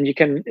you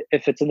can,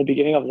 if it's in the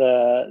beginning of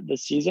the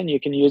season, you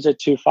can use it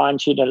to fine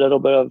tune a little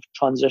bit of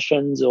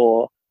transitions,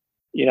 or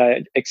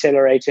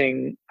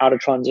accelerating out of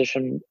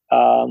transition.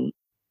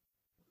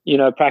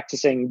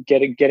 Practicing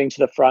getting to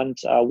the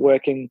front,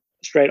 working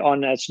straight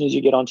on as soon as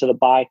you get onto the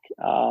bike.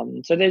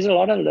 So there's a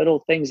lot of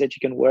little things that you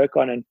can work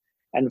on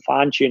and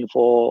fine tune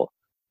for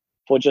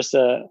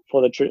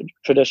the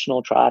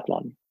traditional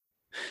triathlon.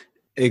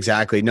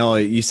 Exactly. No,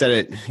 you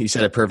said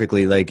it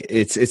perfectly. Like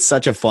it's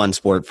such a fun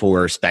sport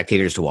for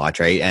spectators to watch,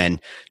 right? And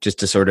just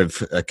to sort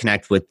of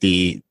connect with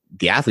the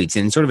athletes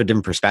in sort of a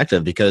different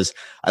perspective, because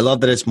I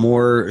love that it's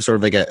more sort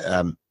of like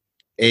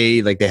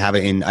like they have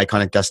it in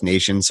iconic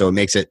destinations. So it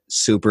makes it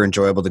super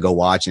enjoyable to go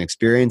watch and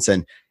experience.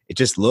 And it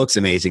just looks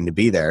amazing to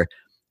be there.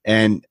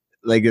 And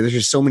like, there's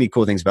just so many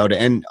cool things about it.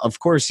 And of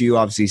course, you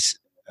obviously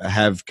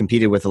have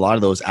competed with a lot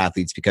of those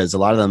athletes, because a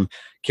lot of them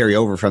carry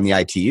over from the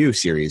ITU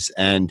series.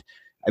 And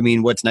I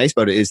mean, what's nice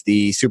about it is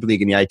the Super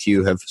League and the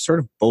ITU have sort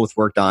of both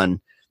worked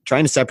on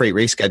trying to separate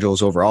race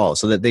schedules overall,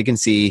 so that they can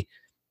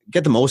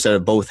get the most out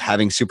of both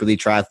having Super League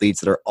triathletes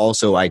that are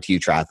also ITU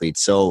triathletes.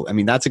 So, I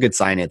mean, that's a good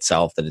sign in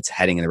itself that it's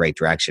heading in the right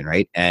direction,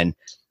 right? And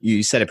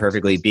you said it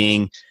perfectly,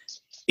 being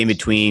in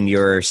between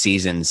your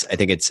seasons. I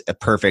think it's a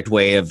perfect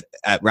way of,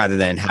 rather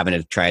than having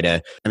to try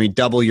to,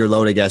 double your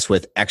load, I guess,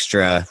 with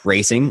extra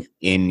racing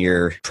in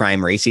your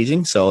prime race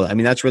season. So, I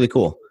mean, that's really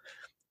cool.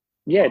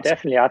 Yeah, awesome.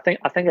 Definitely.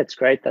 I think it's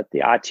great that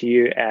the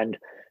ITU and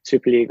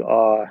Super League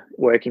are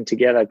working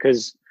together,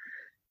 because,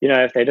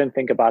 if they didn't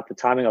think about the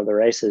timing of the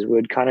races,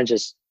 we'd kind of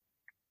just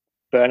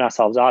burn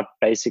ourselves out,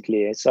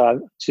 basically.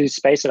 So to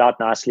space it out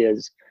nicely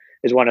is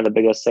one of the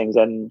biggest things.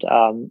 And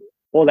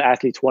all the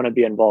athletes want to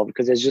be involved,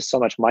 because there's just so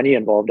much money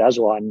involved as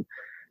well. And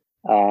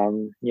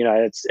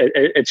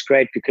it's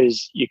great,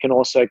 because you can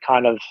also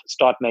kind of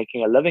start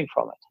making a living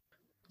from it.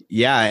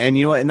 Yeah. And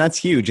and that's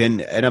huge.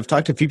 And I've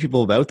talked to a few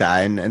people about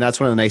that. And that's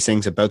one of the nice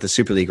things about the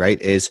Super League,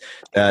 right? Is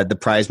the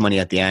prize money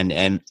at the end.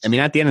 And I mean,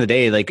 at the end of the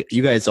day, like,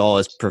 you guys all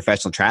as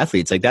professional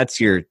triathletes, like that's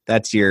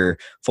your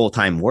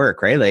full-time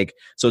work, right? Like,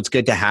 so it's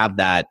good to have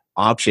that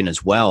option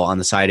as well on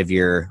the side of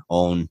your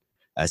own,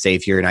 say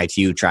if you're an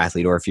ITU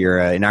triathlete, or if you're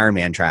an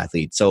Ironman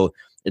triathlete. So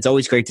it's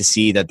always great to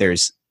see that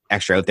there's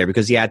extra out there,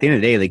 because at the end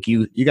of the day, like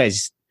you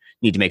guys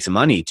need to make some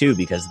money too,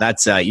 because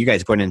that's, you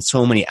guys put in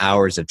so many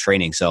hours of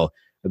training. So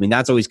I mean,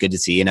 that's always good to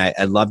see. And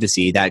I'd love to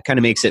see that. Kind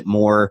of makes it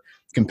more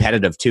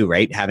competitive too,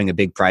 right? Having a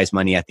big prize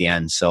money at the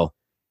end. So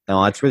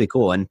no, that's really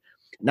cool. And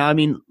now, I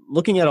mean,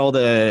 looking at all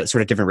the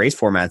sort of different race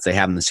formats they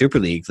have in the Super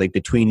League, like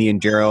between the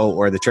enduro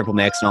or the triple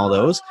mix and all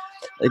those,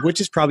 like,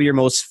 which is probably your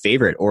most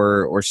favorite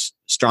or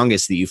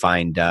strongest that you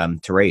find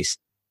to race?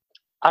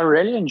 I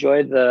really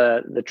enjoy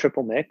the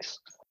triple mix.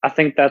 I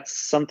think that's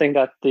something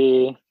that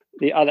the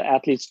other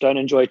athletes don't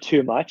enjoy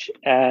too much.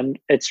 And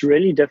it's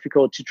really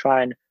difficult to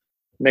try and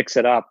mix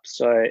it up.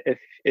 So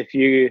if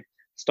you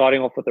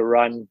starting off with a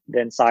run,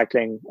 then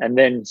cycling, and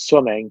then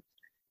swimming,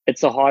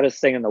 it's the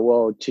hardest thing in the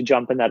world to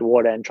jump in that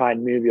water and try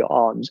and move your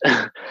arms.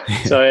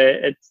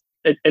 So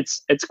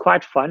it's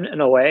quite fun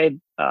in a way.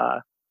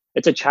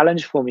 It's a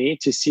challenge for me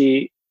to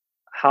see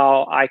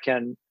how I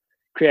can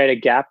create a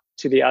gap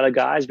to the other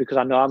guys, because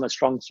I know I'm a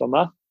strong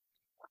swimmer,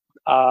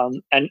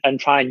 and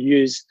try and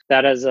use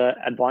that as an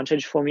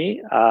advantage for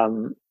me,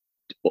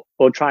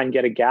 or try and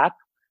get a gap.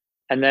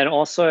 And then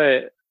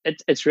also,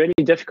 it's really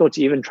difficult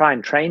to even try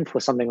and train for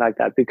something like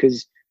that,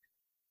 because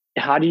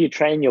how do you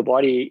train your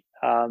body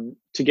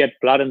to get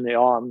blood in the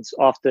arms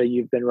after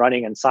you've been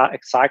running and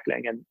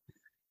cycling? And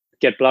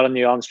get blood on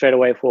your arm straight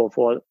away for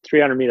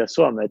 300-meter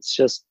swim. It's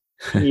just,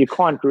 you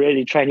can't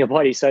really train your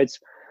body. So it's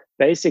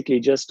basically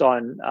just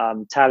on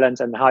talent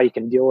and how you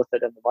can deal with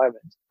it in the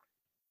moment.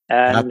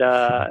 And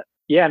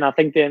and I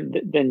think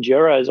the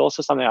enduro is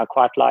also something I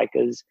quite like,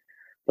 is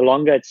the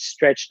longer it's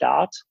stretched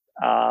out,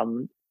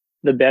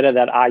 the better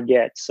that I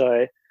get.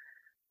 So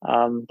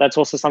that's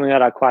also something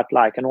that I quite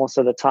like. And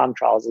also the time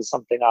trials is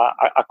something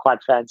I quite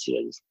fancy.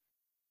 Is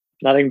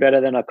nothing better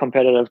than a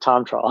competitive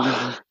time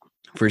trial.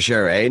 For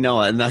sure, eh? No,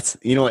 and that's,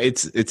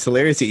 it's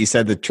hilarious that you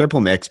said the triple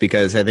mix,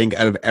 because I think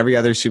out of every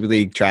other Super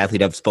League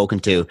triathlete I've spoken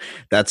to,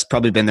 that's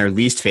probably been their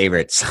least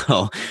favorite.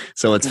 So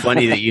it's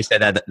funny that you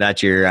said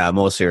that's your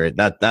most favorite.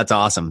 That's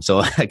awesome.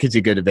 So that gives you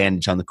a good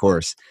advantage on the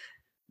course.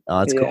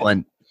 That's cool.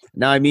 And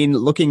now, I mean,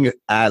 looking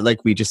at,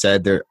 like we just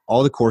said,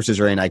 all the courses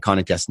are in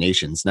iconic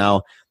destinations.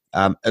 Now,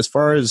 as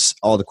far as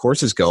all the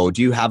courses go,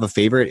 do you have a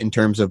favorite in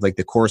terms of like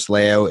the course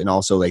layout and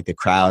also like the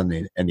crowd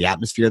and the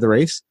atmosphere of the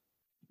race?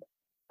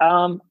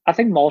 I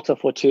think Malta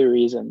for two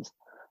reasons.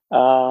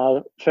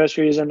 First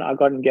reason, I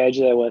got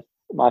engaged there with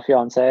my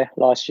fiance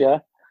last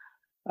year.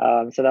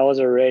 So that was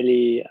a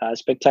really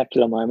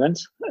spectacular moment.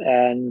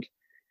 And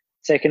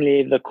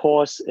secondly, the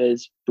course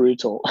is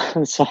brutal.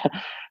 So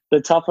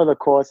the tougher the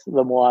course,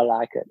 the more I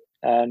like it.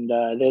 And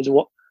there's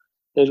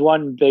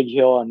one big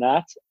hill on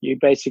that. You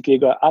basically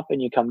go up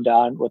and you come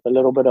down with a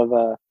little bit of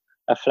a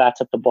flat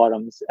at the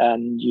bottoms,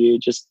 and you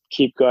just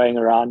keep going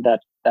around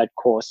that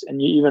course, and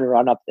you even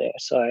run up there.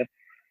 So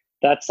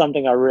that's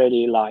something I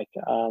really like.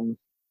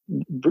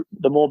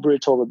 The more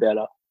brutal, the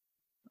better.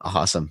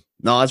 Awesome.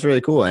 No, that's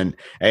really cool. And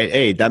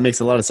hey, that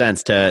makes a lot of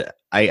sense.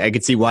 I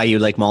could see why you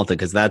like Malta,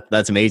 because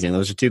that's amazing.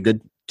 Those are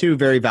two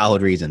very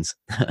valid reasons.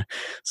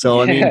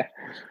 So, Yeah.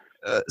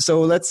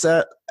 So let's,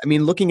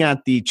 looking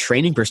at the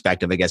training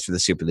perspective, I guess, for the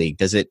Super League,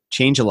 does it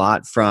change a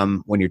lot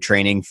from when you're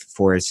training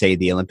for, say,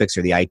 the Olympics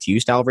or the ITU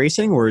style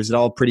racing, or is it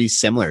all pretty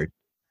similar?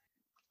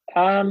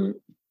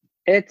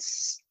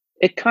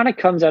 It kind of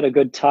comes at a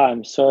good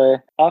time. So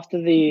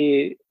after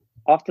the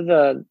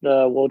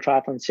World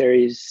Triathlon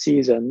Series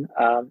season,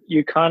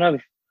 you kind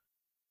of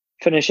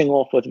finishing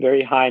off with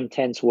very high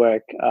intense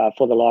work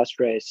for the last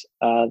race,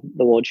 the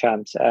World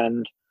Champs.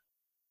 And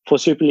for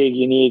Super League,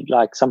 you need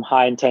like some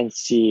high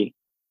intensity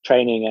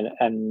training,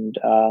 and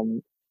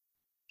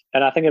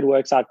I think it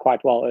works out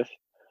quite well. If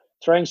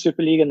throwing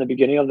Super League in the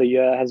beginning of the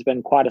year has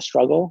been quite a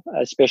struggle,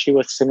 especially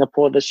with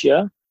Singapore this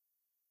year,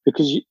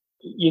 because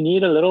you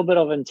need a little bit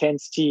of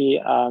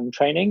intensity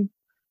training.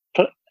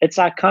 It's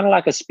like kind of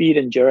like a speed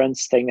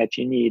endurance thing that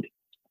you need,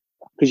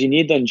 because you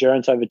need the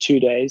endurance over 2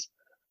 days.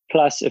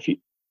 Plus, if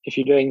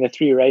you're doing the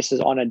 3 races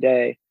on a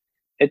day,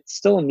 it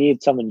still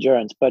needs some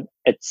endurance, but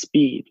it's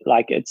speed,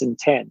 like it's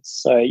intense.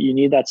 So you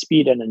need that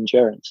speed and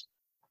endurance.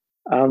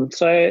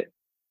 So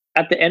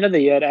at the end of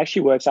the year, it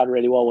actually works out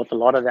really well with a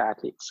lot of the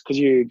athletes, because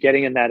you're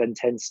getting in that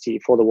intensity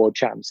for the World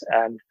Champs.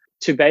 And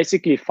to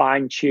basically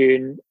fine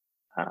tune,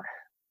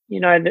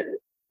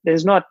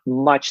 there's not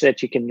much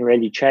that you can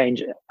really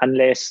change,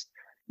 unless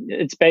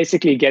it's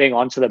basically getting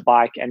onto the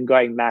bike and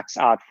going max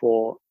out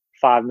for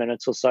 5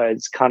 minutes or so.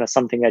 It's kind of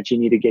something that you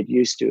need to get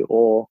used to,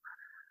 or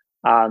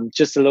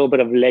just a little bit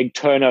of leg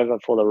turnover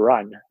for the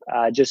run,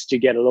 just to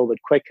get a little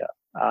bit quicker,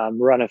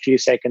 run a few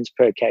seconds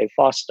per K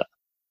faster,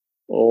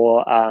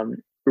 or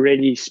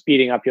really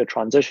speeding up your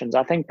transitions.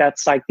 I think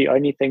that's like the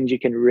only things you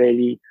can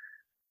really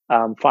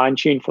fine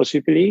tune for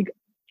Super League.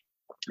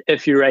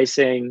 If you're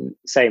racing,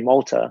 say,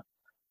 Malta,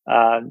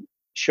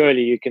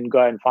 surely you can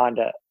go and find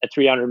a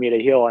 300-meter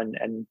hill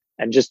and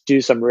just do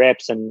some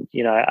reps, and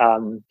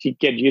to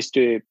get used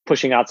to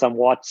pushing out some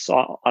watts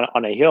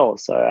on a hill.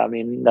 So I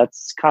mean,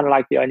 that's kind of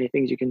like the only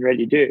things you can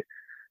really do.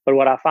 But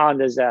what I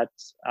found is that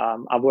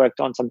I've worked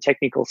on some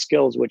technical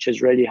skills, which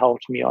has really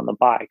helped me on the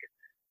bike.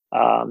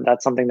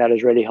 That's something that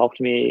has really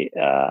helped me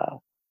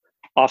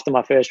after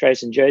my first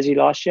race in Jersey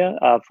last year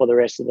for the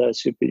rest of the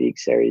Super League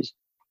series.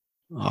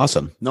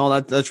 Awesome. No,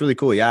 that's really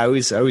cool. Yeah, I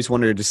always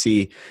wondered to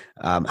see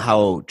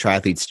how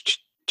triathletes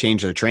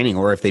change their training,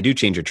 or if they do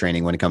change their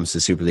training when it comes to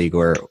Super League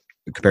or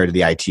compared to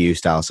the ITU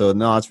style. So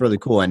no, it's really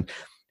cool. And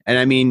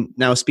I mean,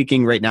 now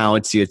speaking right now,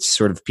 it's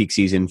sort of peak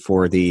season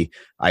for the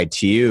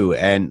ITU.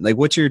 And like,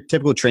 what's your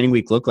typical training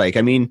week look like?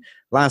 I mean,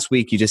 last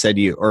week you just said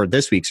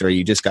this week, sorry,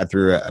 you just got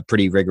through a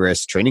pretty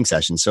rigorous training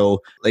session.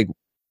 So like,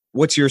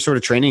 what's your sort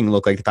of training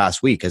look like the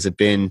past week? Has it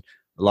been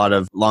a lot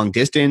of long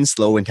distance,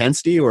 low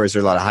intensity, or is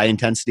there a lot of high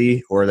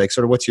intensity, or like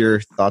sort of what's your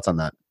thoughts on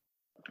that?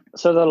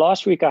 So the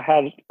last week I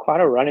had quite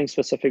a running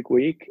specific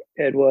week.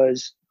 It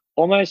was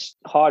almost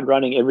hard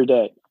running every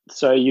day.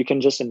 So you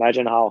can just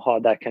imagine how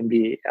hard that can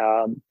be.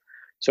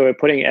 So we're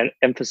putting an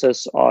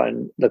emphasis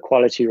on the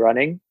quality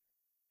running,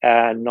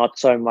 and not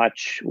so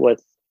much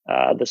with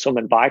the swim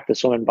and bike. The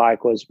swim and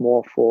bike was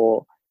more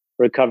for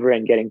recovery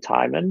and getting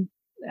time in,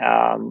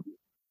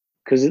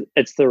 because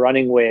it's the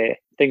running where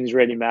things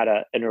really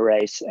matter in a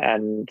race,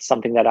 and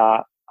something that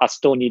I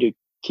still need to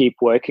keep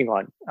working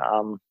on.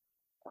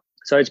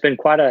 So it's been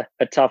quite a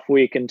tough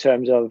week in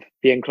terms of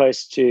being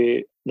close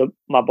to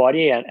my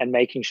body and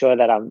making sure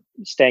that I'm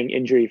staying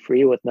injury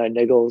free with no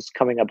niggles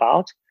coming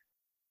about.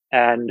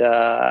 And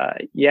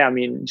I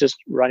mean, just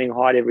running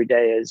hard every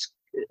day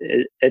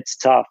it's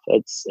tough.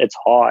 It's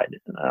hard.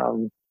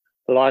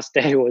 The last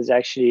day was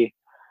actually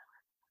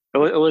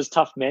it was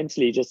tough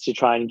mentally just to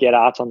try and get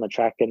out on the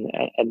track and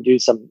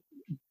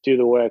do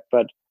the work,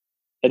 but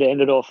it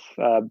ended off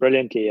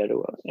brilliantly. It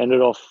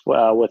ended off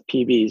with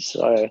PBs,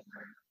 so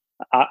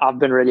I've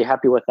been really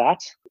happy with that.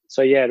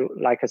 So yeah,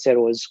 like I said,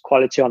 it was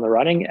quality on the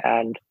running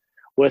and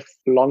with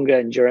longer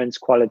endurance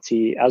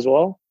quality as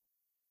well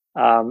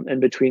in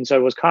between. So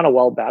it was kind of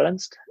well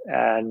balanced.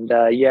 And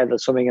the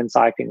swimming and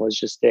cycling was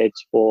just there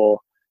for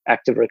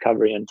active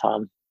recovery and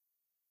time.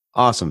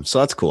 Awesome. So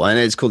that's cool. And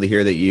it's cool to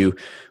hear that you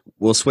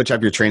will switch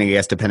up your training, I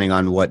guess, depending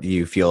on what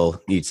you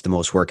feel needs the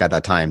most work at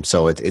that time.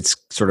 So it's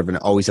sort of an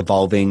always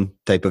evolving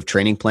type of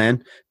training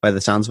plan by the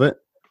sounds of it.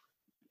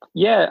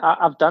 Yeah,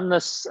 I've done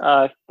this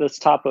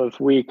type of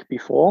week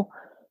before,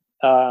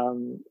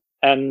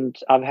 and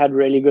I've had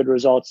really good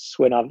results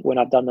when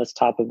I've done this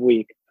type of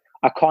week.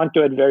 I can't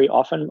do it very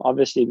often,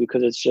 obviously,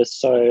 because it's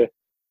just so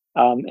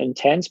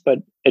intense. But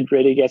it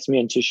really gets me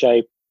into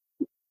shape,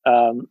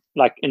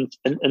 like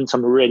in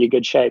some really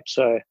good shape.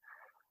 So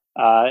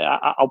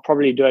I'll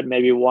probably do it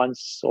maybe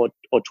once or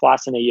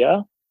twice in a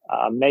year,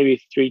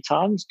 maybe 3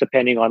 times,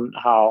 depending on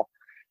how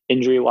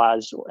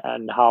injury-wise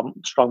and how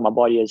strong my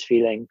body is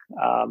feeling.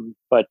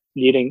 But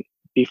leading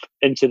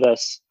into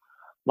this,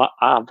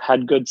 I've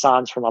had good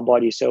signs from my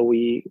body, so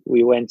we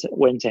went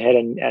ahead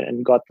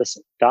and got this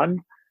done.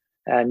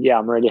 And yeah,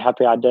 I'm really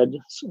happy I did,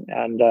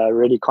 and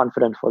really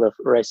confident for the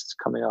races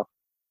coming up.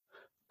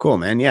 Cool,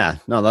 man. Yeah,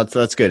 no,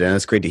 that's good. And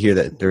it's great to hear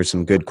that there's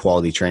some good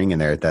quality training in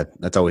there.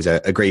 That's always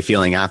a great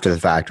feeling after the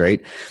fact,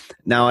 right?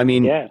 Now, I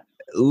mean,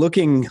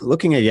 looking,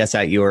 I guess,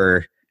 at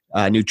your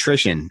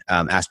nutrition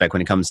aspect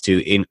when it comes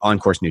to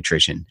on-course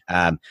nutrition,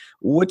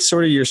 what's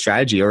sort of your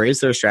strategy, or is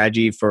there a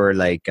strategy for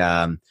like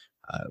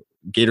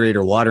Gatorade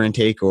or water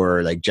intake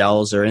or like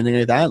gels or anything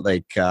like that?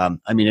 Like,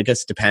 I mean, I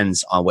guess it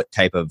depends on what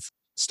type of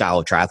style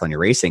of triathlon you're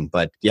racing,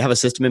 but do you have a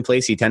system in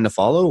place you tend to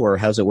follow, or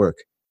how's it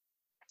work?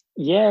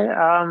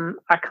 Yeah,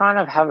 I kind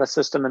of have a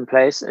system in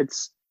place.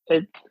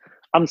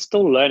 I'm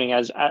still learning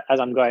as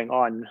I'm going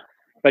on,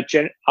 but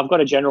I've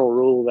got a general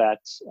rule that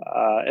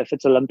if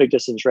it's Olympic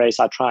distance race,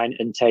 I try and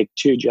intake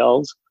 2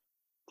 gels.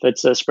 If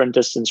it's a sprint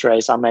distance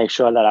race, I make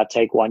sure that I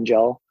take 1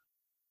 gel.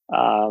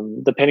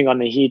 Depending on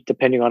the heat,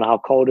 depending on how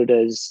cold it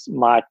is,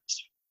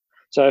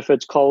 so if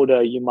it's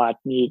colder, you might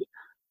need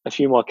a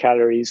few more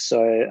calories,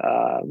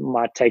 so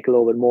might take a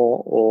little bit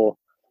more.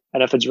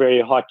 And if it's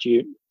very hot,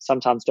 you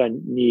sometimes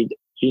don't need.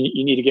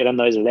 You need to get in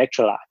those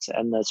electrolytes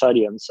and the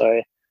sodium.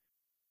 So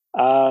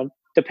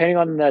depending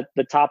on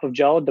the type of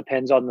gel,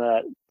 depends on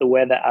the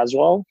weather as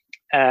well.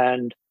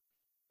 And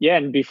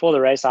before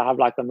the race, I have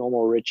like a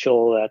normal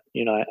ritual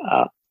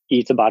that,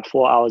 eat about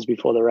 4 hours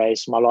before the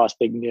race, my last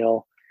big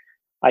meal.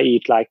 I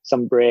eat like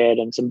some bread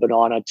and some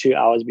banana 2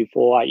 hours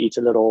before. I eat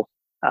a little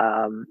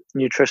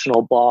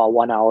nutritional bar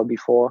 1 hour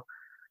before.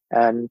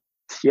 And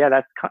yeah,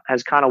 that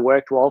has kind of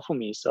worked well for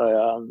me.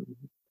 So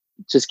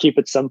just keep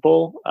it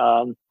simple.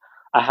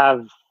 I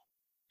have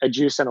a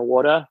juice and a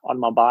water on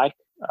my bike,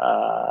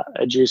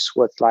 a juice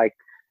with like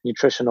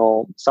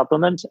nutritional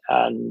supplement,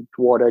 and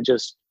water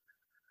just,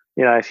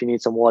 if you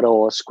need some water,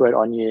 or squirt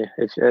on you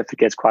if it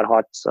gets quite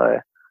hot. So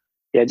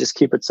yeah, just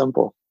keep it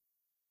simple.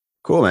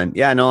 Cool, man.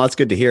 Yeah, no, that's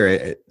good to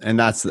hear.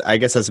 And I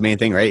guess that's the main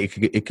thing, right?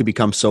 It could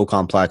become so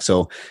complex.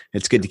 So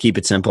it's good to keep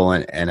it simple.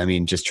 And I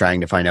mean, just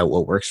trying to find out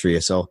what works for you.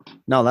 So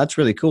no, that's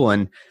really cool.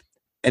 And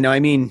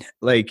I mean,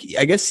 like,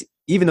 I guess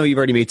even though you've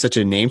already made such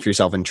a name for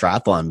yourself in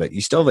triathlon, but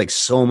you still have like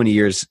so many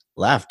years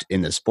left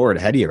in the sport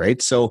ahead of you,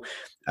 right? So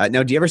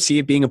now, do you ever see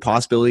it being a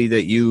possibility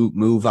that you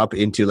move up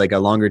into like a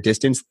longer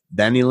distance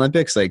than the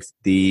Olympics, like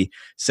the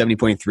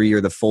 70.3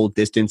 or the full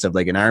distance of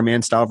like an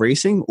Ironman style of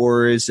racing?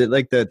 Or is it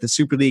like the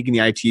Super League and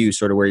the ITU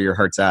sort of where your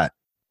heart's at?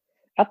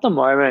 At the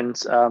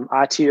moment,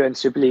 ITU and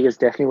Super League is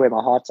definitely where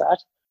my heart's at.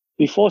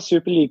 Before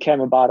Super League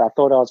came about, I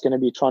thought I was going to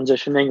be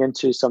transitioning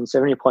into some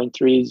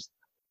 70.3s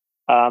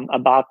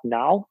about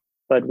now.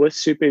 But with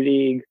Super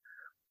League,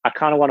 I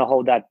kind of want to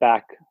hold that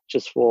back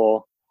just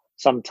for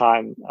some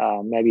time,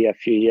 maybe a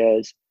few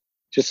years,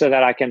 just so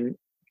that I can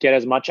get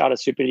as much out of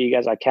Super League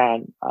as I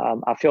can.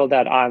 I feel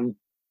that I'm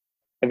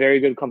a very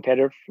good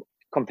competitor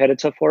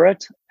for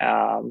it.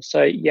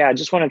 So yeah, I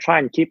just want to try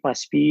and keep my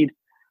speed.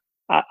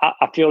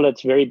 I feel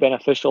it's very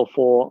beneficial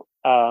for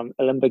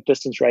Olympic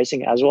distance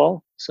racing as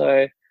well.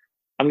 So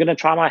I'm going to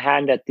try my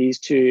hand at these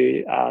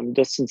 2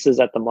 distances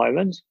at the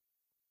moment.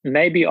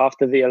 Maybe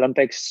after the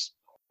Olympics,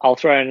 I'll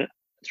throw in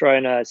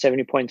a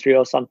 70.3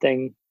 or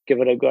something, give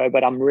it a go.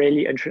 But I'm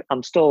really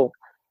I've still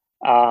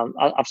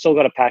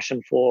got a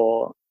passion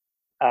for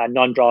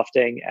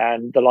non-drafting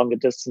and the longer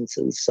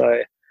distances.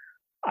 So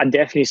I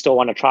definitely still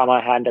want to try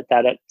my hand at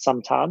that at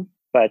some time.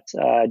 But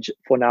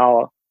for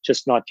now,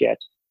 just not yet.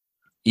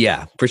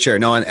 Yeah, for sure.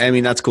 No, and I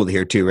mean, that's cool to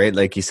hear too, right?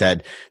 Like you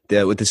said,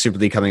 with the Super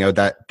League coming out,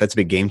 that's a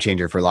big game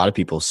changer for a lot of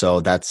people. So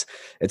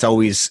it's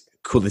always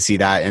cool to see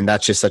that. And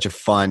that's just such a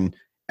fun,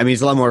 I mean,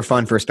 it's a lot more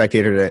fun for a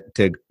spectator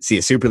to see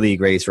a Super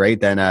League race, right,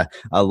 than a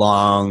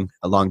long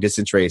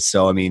distance race.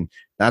 So, I mean,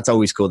 that's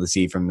always cool to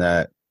see from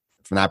that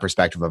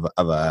perspective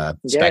of a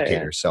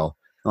spectator. Yeah. So,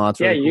 oh, that's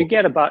Yeah, really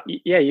cool.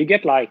 you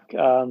get like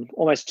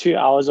almost 2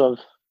 hours of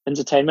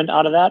entertainment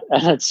out of that,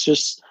 and it's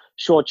just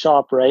short,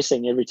 sharp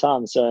racing every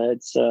time. So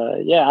it's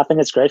I think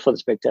it's great for the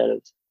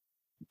spectators.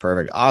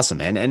 Perfect. Awesome,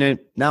 man. And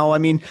now, I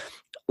mean,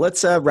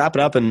 let's wrap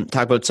it up and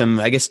talk about some,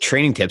 I guess,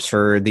 training tips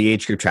for the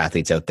age group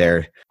triathletes out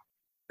there.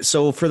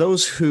 So for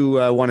those who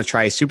want to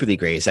try a Super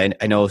League race, I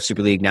know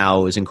Super League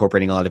now is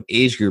incorporating a lot of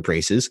age group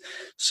races.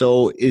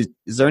 So is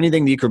there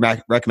anything that you could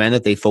recommend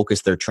that they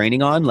focus their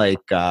training on? Like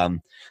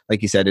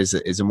you said,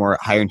 is a more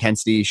higher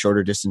intensity,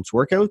 shorter distance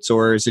workouts,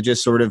 or is it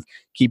just sort of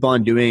keep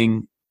on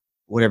doing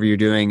whatever you're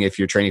doing if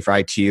you're training for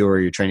ITU or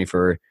you're training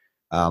for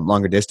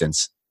longer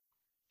distance?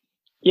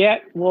 Yeah,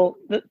 well,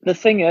 the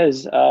thing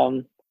is,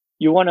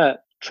 you want to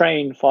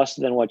train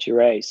faster than what you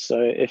race.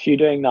 So if you're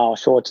doing now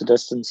shorter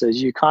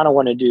distances, you kind of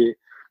want to do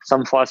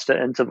some faster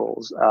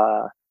intervals.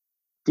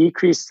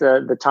 Decrease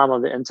the time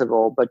of the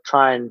interval, but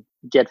try and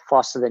get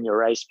faster than your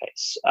race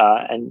pace.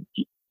 And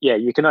yeah,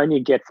 you can only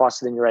get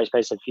faster than your race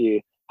pace if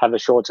you have a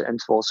shorter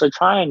interval. So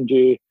try and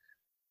do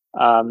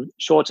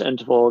shorter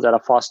intervals at a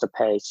faster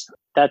pace.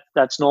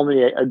 That's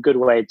normally a good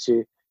way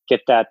to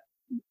get that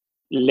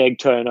leg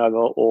turnover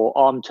or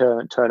arm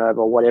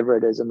turnover, whatever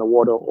it is in the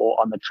water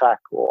or on the track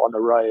or on the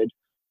road.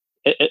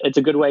 It's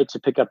a good way to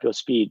pick up your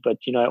speed, but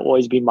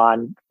always be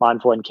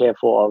mindful and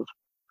careful of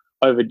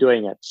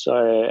overdoing it.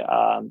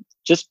 So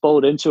just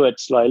build into it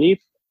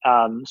slowly.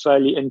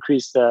 Slowly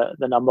increase the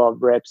number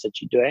of reps that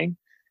you're doing.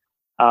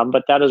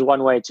 But that is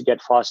one way to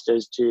get faster,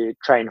 is to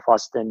train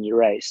faster than you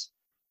race.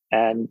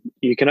 And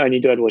you can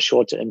only do it with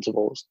shorter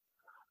intervals.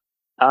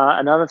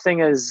 Another thing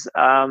is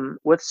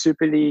with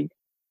Super League,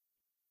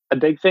 a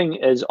big thing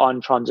is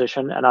on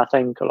transition. And I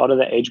think a lot of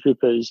the age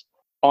groupers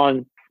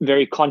aren't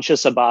very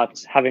conscious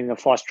about having a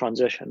fast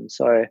transition.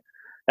 So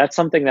that's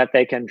something that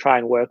they can try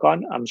and work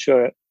on. I'm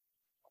sure,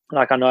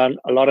 like I know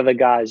a lot of the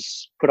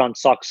guys put on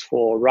socks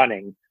for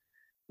running,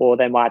 or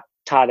they might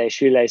tie their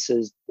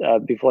shoelaces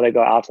before they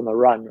go out on the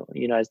run,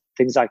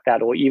 things like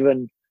that. Or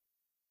even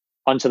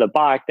onto the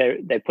bike,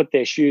 they put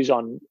their shoes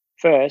on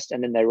first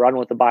and then they run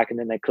with the bike and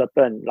then they clip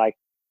in. Like,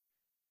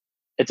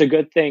 it's a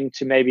good thing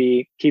to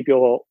maybe keep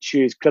your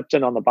shoes clipped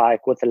in on the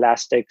bike with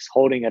elastics,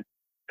 holding it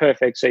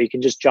perfect so you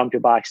can just jump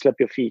your bike, slip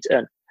your feet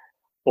in.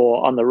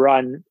 Or on the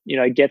run,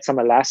 get some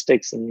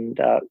elastics and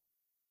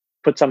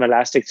put some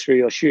elastic through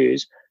your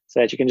shoes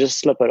so that you can just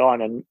slip it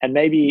on. And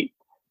maybe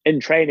in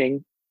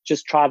training,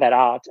 just try that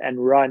out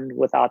and run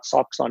without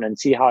socks on and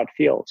see how it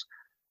feels.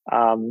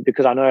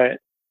 Because I know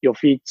your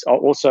feet are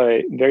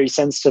also very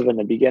sensitive in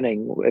the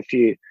beginning if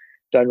you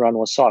don't run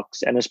with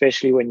socks, and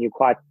especially when you're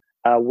quite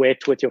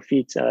wet with your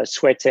feet,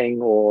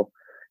 sweating, or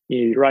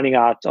you're running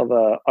out of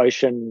an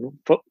ocean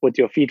with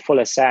your feet full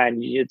of sand.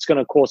 It's going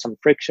to cause some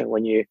friction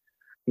when you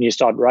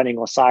start running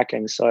or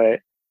cycling. So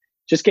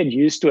just get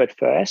used to it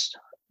first.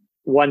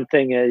 One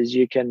thing is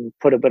you can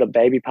put a bit of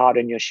baby powder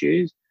in your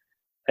shoes.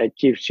 It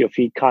keeps your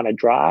feet kind of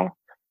dry.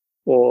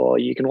 Or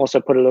you can also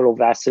put a little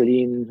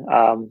Vaseline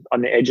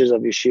on the edges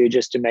of your shoe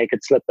just to make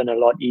it slip in a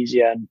lot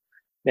easier, and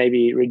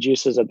maybe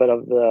reduces a bit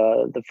of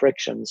the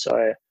friction.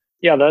 So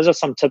yeah, those are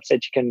some tips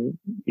that you can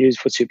use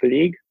for Super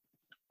League.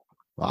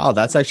 Wow,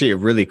 that's actually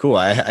really cool.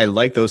 I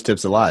like those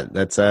tips a lot.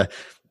 Those are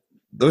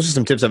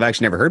some tips I've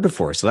actually never heard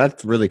before. So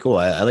that's really cool.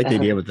 I like the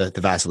idea with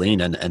the Vaseline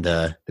and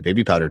the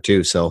baby powder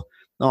too. So,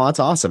 oh, that's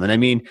awesome. And I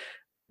mean,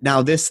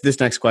 now this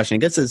next question, I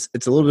guess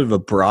it's a little bit of a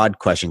broad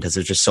question because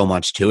there's just so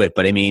much to it.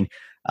 But I mean,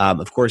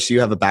 of course, you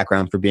have a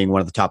background for being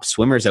one of the top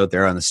swimmers out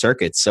there on the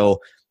circuit. So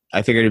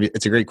I figured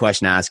it's a great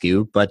question to ask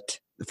you. But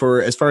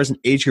for as far as an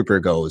age grouper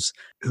goes,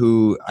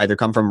 who either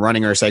come from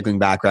running or a cycling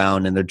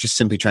background and they're just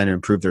simply trying to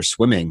improve their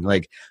swimming,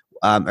 like,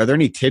 are there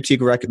any tips you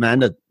could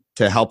recommend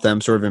to help them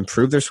sort of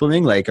improve their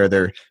swimming? Like, are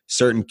there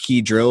certain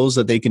key drills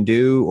that they can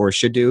do or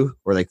should do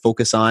or like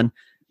focus on?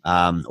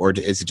 Or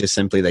is it just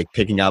simply like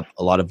picking up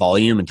a lot of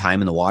volume and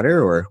time in the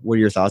water? Or what are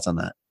your thoughts on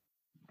that?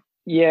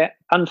 Yeah,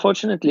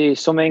 unfortunately,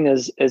 swimming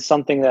is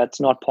something that's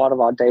not part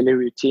of our daily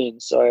routine.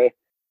 So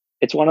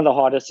it's one of the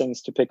hardest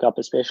things to pick up,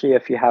 especially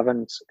if you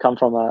haven't come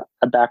from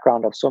a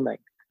background of swimming.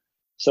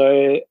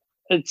 So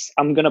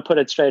I'm going to put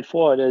it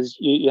straightforward, is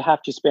you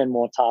have to spend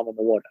more time in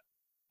the water.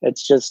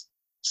 It's just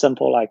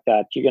simple like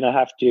that. You're going to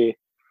have to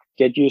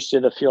get used to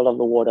the feel of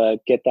the water,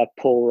 get that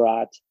pull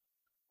right.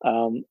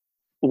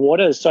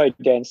 Water is so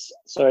dense,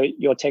 so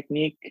your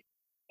technique,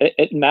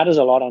 it matters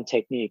a lot on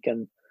technique.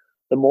 And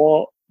the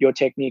more your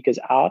technique is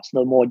out,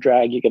 the more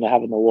drag you're going to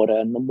have in the water.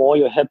 And the more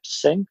your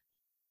hips sink,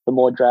 the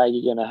more drag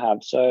you're going to have.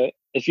 So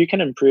if you can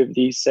improve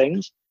these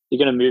things, you're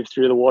going to move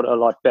through the water a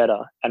lot better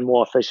and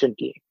more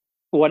efficiently.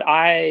 What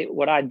I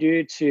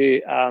do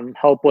to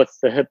help with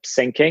the hip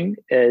sinking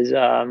is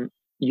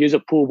use a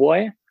pull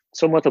buoy,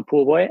 swim with a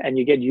pull buoy, and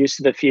you get used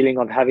to the feeling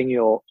of having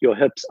your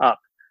hips up.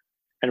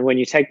 And when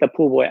you take the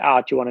pull buoy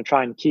out, you want to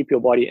try and keep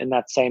your body in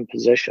that same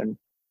position.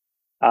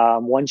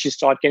 Once you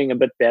start getting a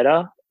bit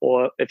better,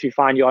 or if you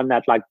find you're on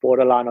that like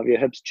borderline of your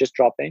hips just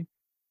dropping,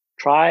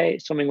 try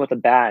swimming with a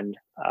band,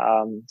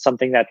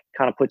 something that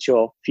kind of puts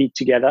your feet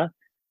together,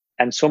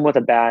 and swim with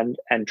a band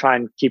and try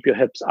and keep your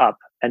hips up,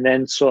 and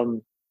then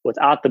swim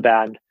without the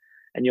band,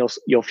 and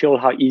you'll feel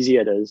how easy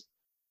it is.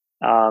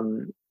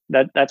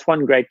 That's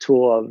one great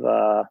tool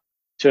of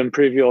to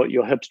improve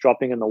your hips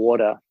dropping in the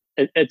water.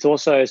 It's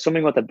also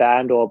swimming with a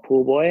band or a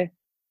pool buoy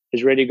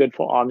is really good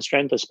for arm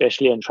strength,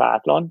 especially in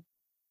triathlon.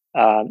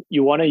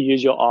 You want to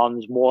use your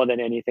arms more than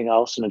anything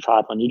else in a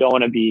triathlon. You don't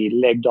want to be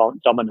leg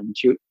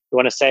dominant. You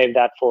want to save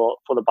that for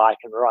the bike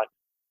and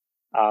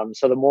run.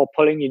 So the more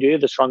pulling you do,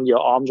 the stronger your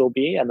arms will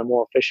be, and the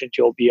more efficient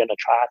you'll be in a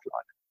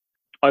triathlon.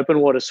 Open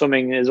water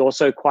swimming is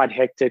also quite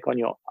hectic on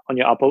your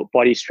upper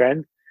body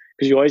strength,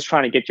 because you're always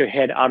trying to get your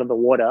head out of the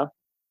water.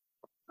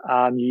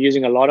 You're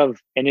using a lot of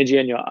energy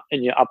in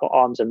your upper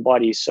arms and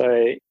body.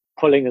 So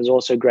pulling is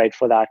also great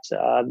for that.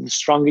 The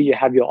stronger you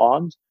have your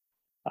arms,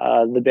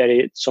 the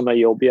better swimmer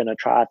you'll be in a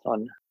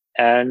triathlon.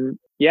 And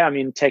yeah, I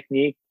mean,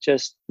 technique,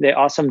 just there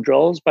are some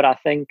drills, but I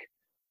think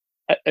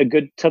a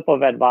good tip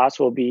of advice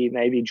will be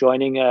maybe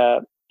joining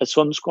a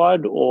swim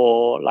squad,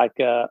 or like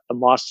a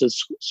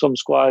master's swim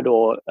squad,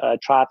 or a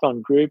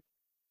triathlon group.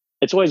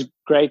 It's always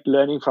great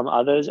learning from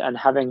others and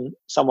having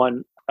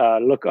someone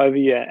look over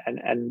you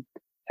and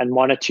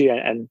monitor you,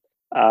 and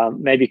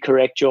maybe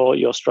correct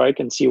your stroke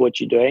and see what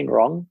you're doing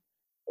wrong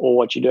or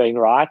what you're doing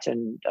right,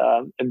 and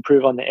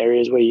improve on the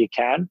areas where you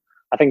can.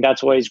 I think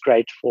that's always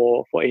great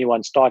for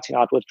anyone starting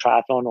out with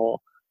triathlon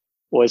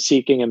or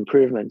seeking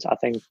improvement. I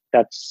think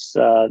that's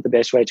the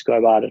best way to go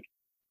about it.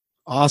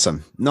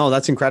 Awesome. No,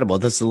 that's incredible.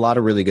 That's a lot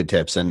of really good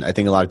tips. And I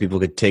think a lot of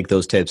people could take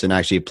those tips and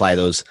actually apply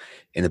those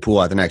in the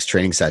pool at the next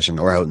training session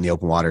or out in the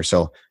open water.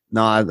 So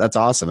no, that's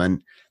awesome.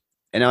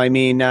 And I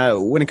mean,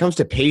 when it comes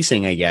to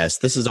pacing, I guess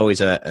this is always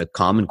a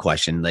common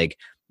question. Like,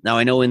 now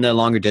I know in the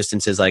longer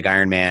distances, like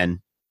Ironman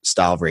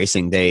style of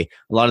racing, a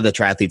lot of the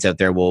triathletes out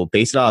there will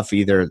base it off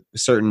either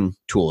certain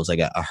tools like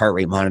a heart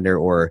rate monitor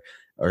or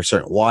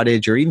certain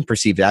wattage or even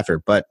perceived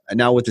effort. But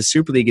now with the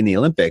Super League and the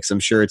Olympics, I'm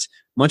sure it's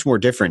much more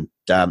different,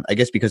 I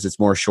guess, because it's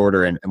more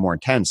shorter and more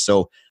intense.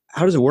 So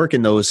how does it work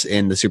in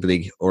the Super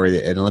League or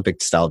an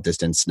Olympic style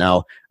distance?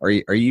 Now, are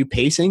you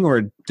pacing,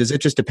 or does it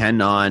just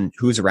depend on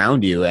who's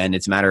around you and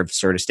it's a matter of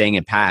sort of staying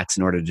in packs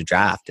in order to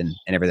draft and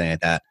everything like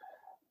that?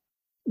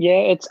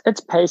 Yeah,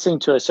 it's pacing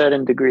to a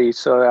certain degree.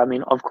 So, I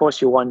mean, of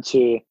course you want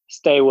to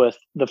stay with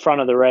the front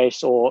of the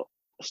race or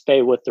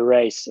stay with the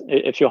race.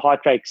 If your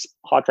heart rate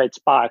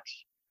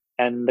spikes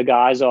and the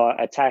guys are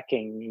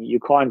attacking, you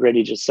can't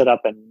really just sit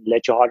up and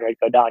let your heart rate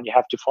go down. You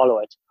have to follow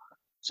it.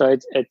 So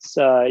it's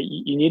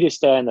you need to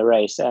stay in the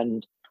race,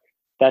 and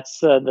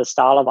that's the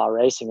style of our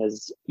racing.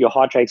 Is your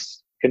heart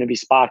rate's going to be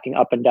sparking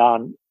up and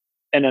down,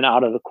 in and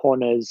out of the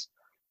corners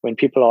when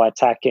people are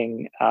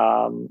attacking.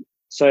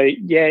 So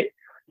yeah,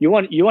 you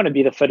want to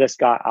be the fittest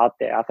guy out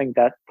there. I think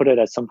that, put it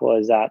as simple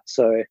as that.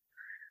 So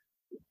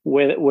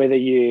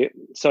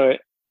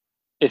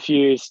if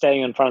you're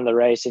staying in front of the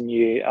race and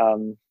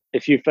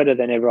if you're fitter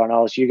than everyone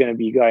else, you're going to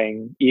be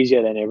going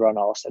easier than everyone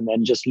else, and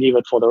then just leave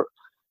it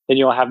then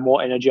you'll have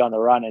more energy on the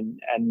run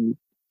and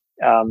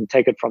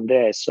take it from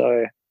there.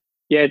 So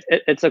yeah,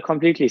 it's a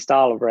completely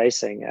style of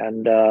racing.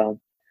 And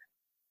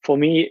for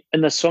me,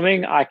 in the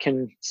swimming, I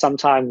can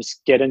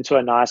sometimes get into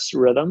a nice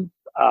rhythm.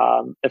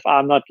 If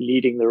I'm not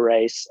leading the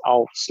race,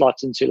 I'll slot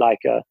into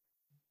like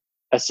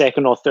a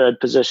second or third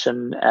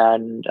position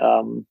and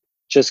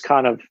just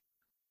kind of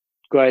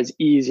go as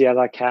easy as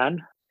I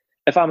can.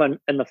 If I'm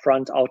in the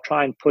front, I'll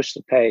try and push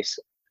the pace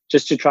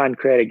just to try and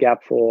create a gap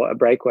for a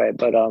breakaway.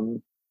 But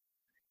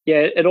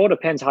yeah, it all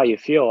depends how you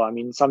feel. I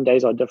mean, some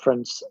days are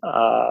different.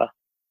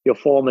 Your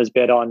form is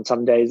better on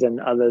some days than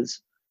others.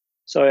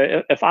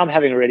 So if I'm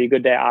having a really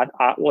good day, I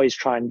always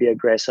try and be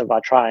aggressive. I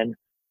try and,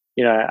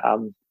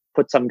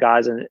 put some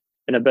guys in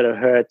a bit of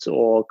hurt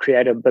or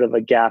create a bit of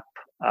a gap.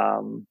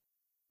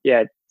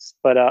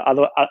 But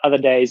other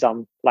days,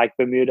 like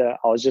Bermuda,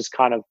 I was just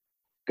kind of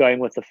going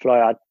with the flow.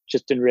 I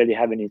just didn't really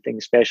have anything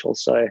special.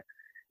 So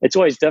it's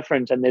always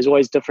different, and there's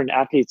always different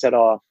athletes that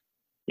are,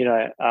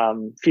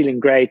 feeling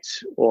great,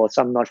 or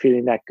some not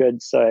feeling that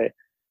good. So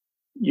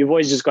you've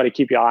always just got to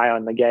keep your eye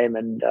on the game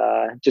and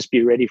just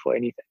be ready for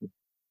anything.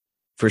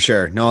 For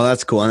sure. No,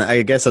 that's cool. And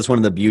I guess that's one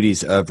of the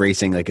beauties of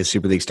racing like a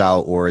Super League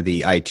style or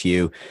the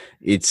ITU.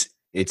 It's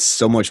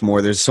so much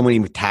more. There's so many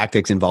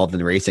tactics involved in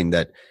the racing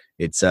that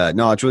it's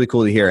really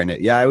cool to hear. And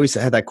I always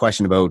had that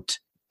question about,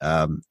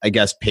 I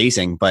guess,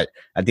 pacing, but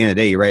at the end of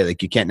the day, you're right.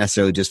 Like, you can't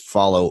necessarily just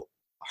follow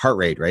heart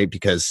rate, right?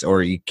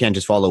 Or you can't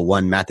just follow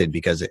one method,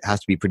 because it has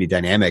to be pretty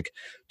dynamic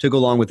to go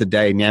along with the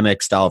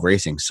dynamic style of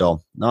racing.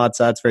 So no,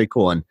 that's very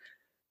cool. And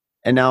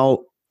now,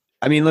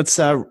 I mean, let's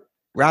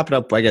wrap it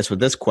up, I guess, with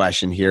this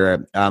question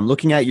here.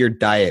 Looking at your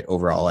diet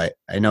overall,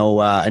 I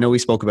know we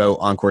spoke about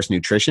on-course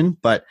nutrition,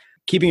 but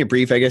keeping it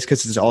brief, I guess,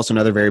 because it's also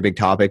another very big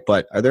topic,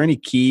 but are there any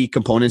key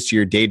components to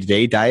your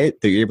day-to-day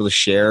diet that you're able to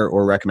share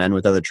or recommend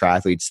with other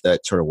triathletes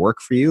that sort of work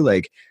for you?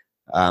 Like,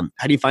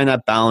 How do you find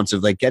that balance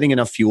of like getting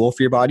enough fuel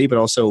for your body, but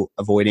also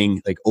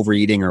avoiding like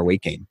overeating or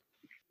weight gain?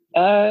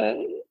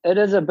 It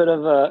is a bit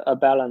of a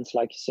balance,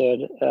 like you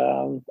said.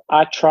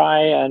 I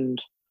try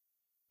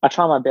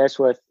my best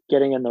with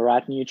getting in the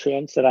right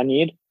nutrients that I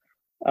need.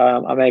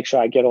 I make sure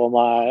I get all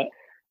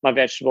my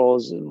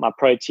vegetables, my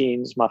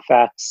proteins, my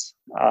fats,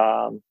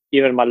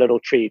 even my little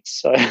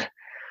treats. So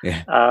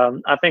Yeah.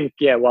 I think,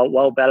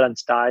 well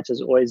balanced diet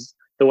is always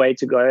the way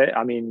to go.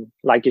 I mean,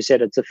 like you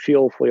said, it's a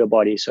fuel for your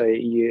body. So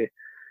you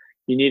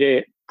need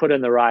to put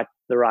in the right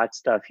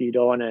stuff. You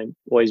don't want to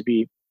always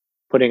be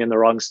putting in the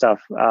wrong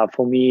stuff.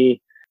 For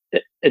me,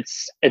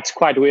 it's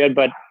quite weird,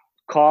 but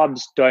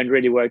carbs don't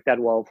really work that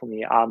well for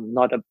me. I'm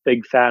not a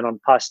big fan on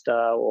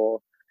pasta, or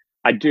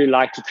I do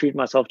like to treat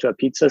myself to a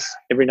pizza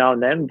every now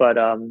and then. But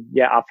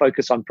I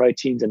focus on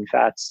proteins and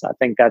fats. I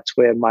think that's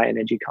where my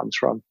energy comes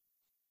from.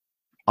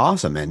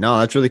 Awesome, man. No,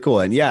 that's really cool.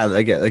 And yeah,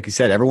 like you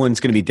said, everyone's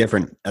going to be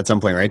different at some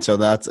point, right? So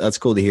that's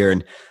cool to hear.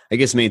 And I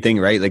guess the main thing,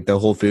 right? Like the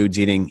whole foods,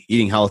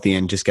 eating healthy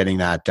and just getting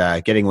that,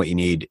 getting what you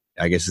need,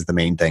 I guess is the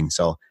main thing.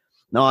 So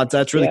no,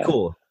 that's really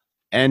cool.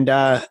 And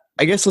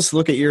I guess let's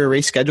look at your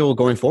race schedule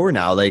going forward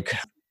now. Like,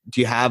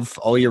 do you have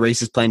all your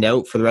races planned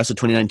out for the rest of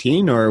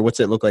 2019, or what's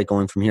it look like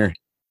going from here?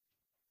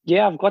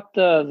 Yeah, I've got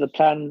the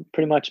plan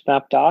pretty much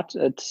mapped out.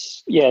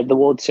 It's the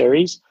World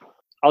Series.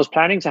 I was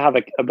planning to have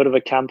a bit of a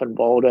camp in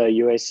Boulder,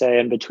 USA,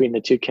 in between the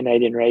two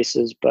Canadian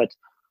races, but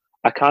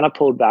I kind of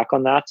pulled back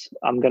on that.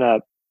 I'm gonna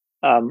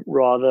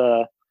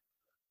rather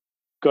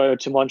go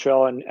to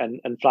Montreal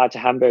and fly to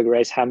Hamburg,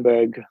 race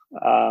Hamburg,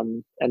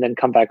 and then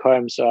come back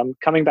home. So I'm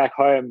coming back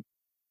home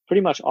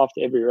pretty much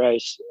after every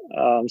race.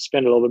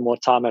 Spend a little bit more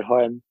time at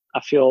home.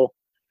 I feel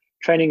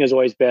training is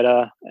always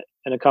better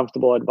in a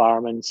comfortable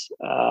environment.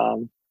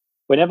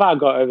 Whenever I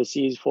go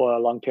overseas for a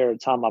long period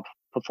of time, my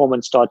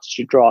performance starts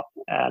to drop,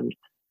 and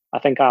I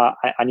think I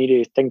need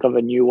to think of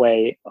a new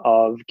way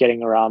of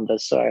getting around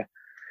this. So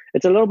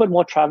it's a little bit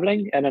more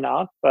traveling in and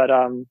out, but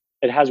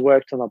it has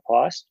worked in the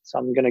past. So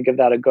I'm going to give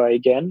that a go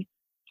again.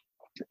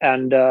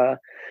 And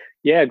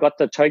got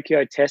the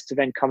Tokyo test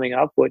event coming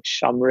up,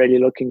 which I'm really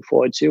looking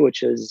forward to,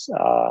 which is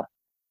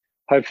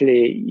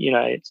hopefully,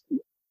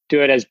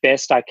 do it as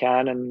best I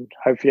can, and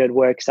hopefully it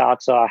works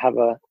out. So I have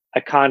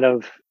a kind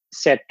of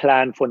set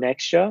plan for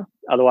next year.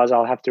 Otherwise,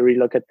 I'll have to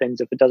relook at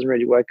things if it doesn't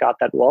really work out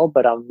that well.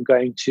 But I'm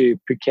going to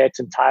Phuket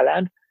in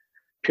Thailand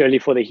purely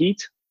for the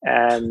heat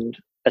and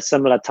a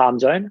similar time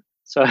zone.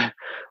 So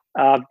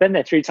I've been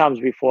there 3 times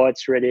before.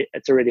 It's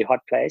a really hot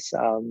place.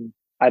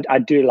 I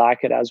do like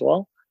it as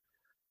well.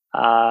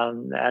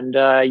 And then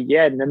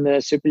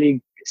the Super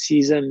League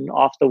season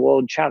after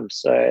World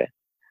Champs. So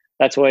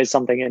that's always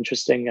something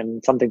interesting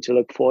and something to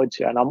look forward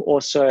to. And I'm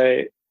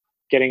also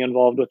getting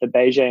involved with the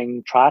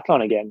Beijing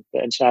Triathlon again,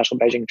 the International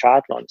Beijing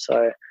Triathlon.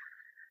 So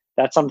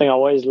that's something I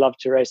always love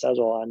to race as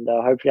well. And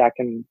hopefully I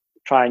can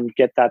try and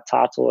get that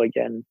title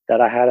again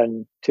that I had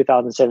in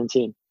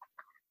 2017.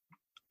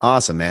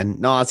 Awesome, man.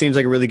 No, it seems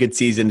like a really good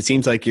season. It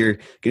seems like you're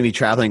going to be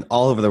traveling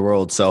all over the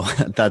world. So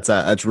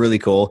that's really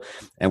cool.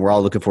 And we're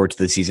all looking forward to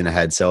the season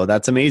ahead. So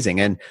that's amazing.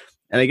 And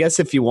I guess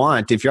if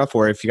you're up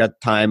for it, if you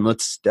got time,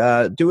 let's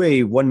do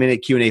a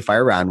 1-minute Q&A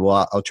fire round.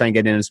 Well, I'll try and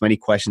get in as many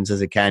questions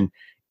as I can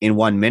in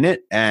 1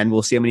 minute, and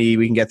we'll see how many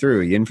we can get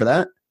through. Are you in for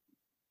that?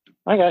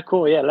 Okay,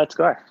 cool. Yeah, let's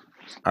go.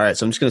 All right.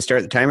 So I'm just going to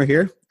start the timer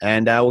here,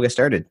 and we'll get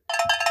started.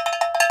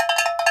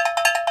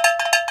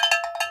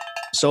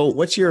 So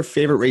what's your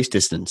favorite race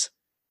distance?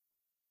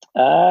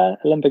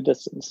 Olympic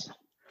distance.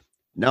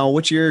 Now,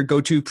 what's your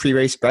go-to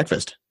pre-race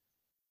breakfast?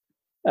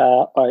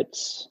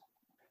 Oats.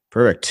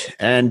 Perfect.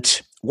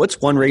 And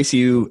what's one race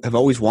you have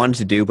always wanted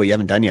to do but you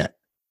haven't done yet?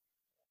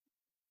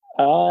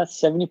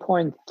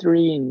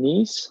 70.3 in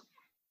Nice.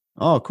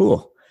 Oh,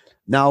 cool.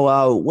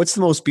 Now, what's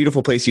the most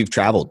beautiful place you've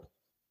traveled?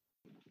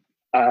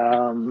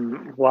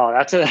 Wow,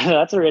 that's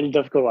a really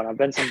difficult one. I've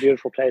been some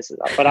beautiful places,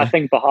 but I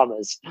think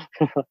Bahamas.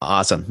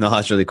 Awesome. No,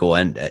 that's really cool.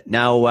 And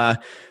now,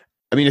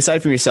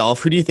 aside from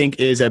yourself, who do you think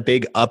is a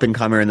big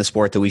up-and-comer in the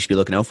sport that we should be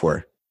looking out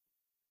for?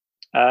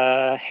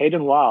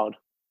 Hayden Wild.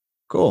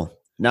 Cool.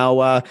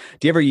 Now,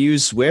 do you ever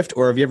use Zwift,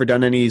 or have you ever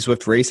done any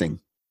Zwift racing?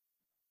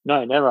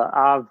 No, never.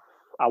 I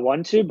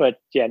want to, but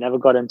never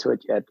got into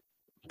it yet.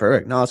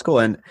 Perfect. No, that's cool.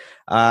 And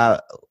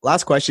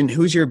last question,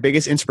 who's your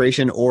biggest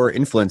inspiration or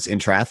influence in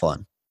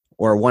triathlon?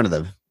 Or one of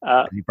them?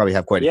 You probably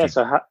have quite a few.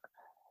 So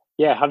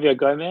Javier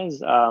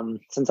Gomez,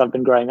 since I've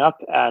been growing up,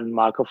 and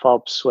Michael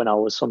Phelps when I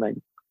was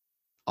swimming.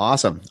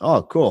 Awesome.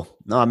 Oh, cool.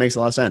 No, it makes a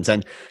lot of sense.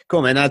 And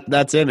cool, man.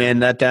 That's it, man.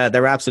 That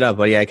wraps it up.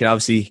 But I can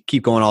obviously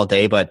keep going all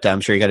day, but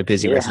I'm sure you got a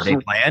busy rest of the day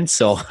planned,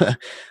 so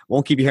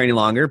won't keep you here any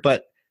longer.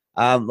 But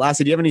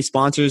lastly, do you have any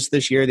sponsors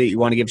this year that you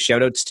want to give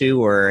shout outs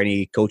to, or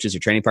any coaches or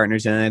training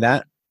partners, anything like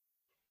that?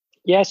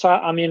 Yeah, so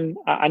I need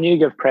to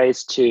give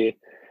praise to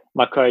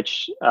my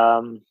coach.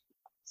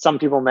 Some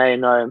people may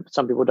know,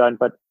 some people don't,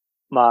 but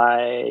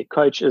my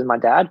coach is my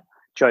dad,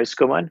 Joe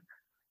Schoeman.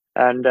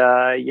 And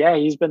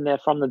he's been there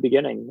from the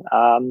beginning.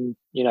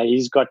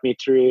 He's got me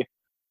through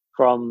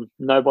from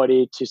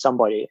nobody to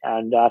somebody.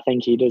 And I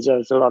think he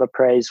deserves a lot of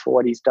praise for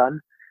what he's done.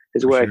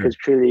 His For work sure. is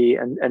truly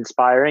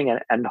inspiring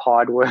and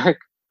hard work.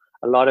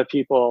 A lot of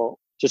people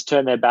just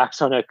turn their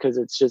backs on it because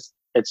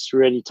it's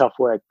really tough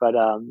work. But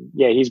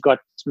yeah, he's got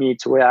me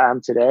to where I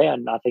am today,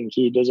 and I think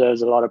he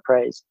deserves a lot of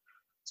praise.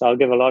 So I'll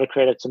give a lot of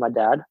credit to my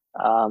dad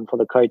for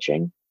the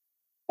coaching.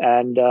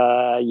 And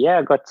yeah,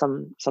 I got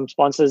some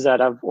sponsors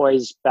that have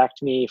always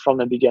backed me from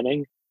the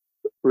beginning.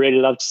 Really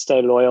love to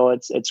stay loyal.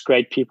 It's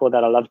great people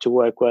that I love to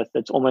work with.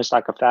 It's almost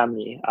like a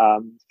family.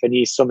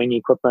 Henri Swimming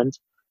Equipment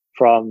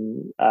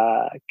from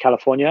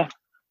California,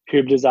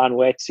 who designed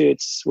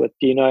wetsuits with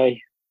Dino,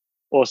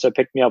 also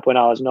picked me up when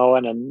I was no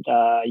one. And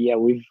yeah,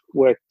 we've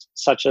worked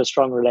such a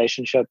strong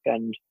relationship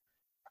and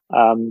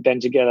been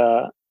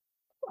together.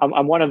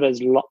 I'm one of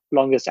his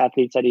longest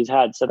athletes that he's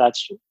had, so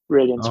that's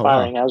really Oh, wow.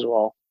 inspiring as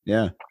well.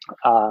 Yeah.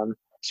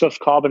 Swift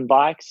Carbon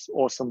Bikes,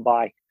 awesome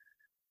bike.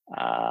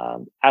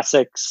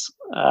 ASICS,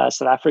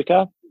 South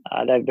Africa,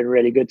 they've been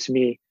really good to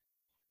me,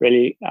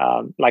 really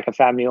like a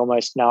family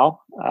almost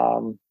now.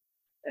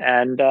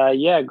 And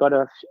yeah, got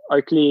a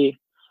Oakley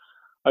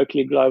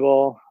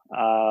Global,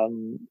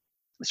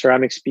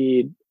 Ceramic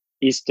Speed,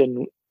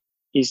 Eastern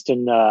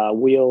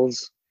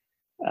wheels,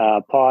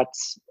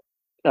 parts,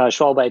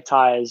 Schwalbe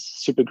tires,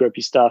 super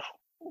grippy stuff.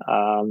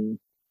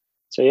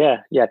 So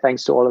yeah,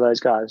 thanks to all of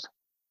those guys.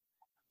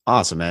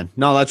 Awesome, man.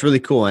 No, that's really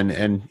cool.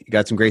 And you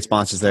got some great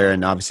sponsors there.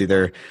 And obviously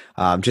they're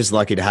just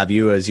lucky to have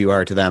you as you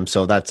are to them.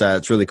 So that's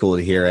it's really cool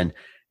to hear. And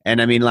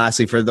I mean,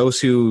 lastly, for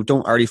those who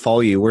don't already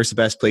follow you, where's the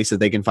best place that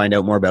they can find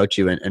out more about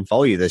you and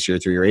follow you this year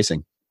through your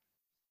racing?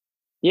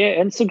 Yeah,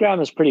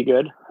 Instagram is pretty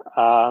good.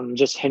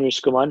 Just Henri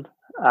Schoeman.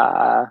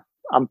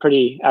 I'm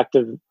pretty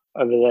active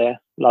over there.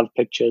 Love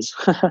pictures.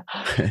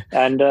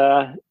 And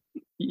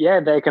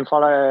yeah, they can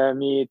follow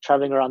me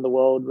traveling around the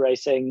world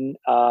racing.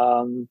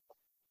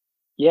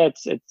 Yeah,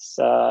 it's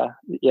yeah,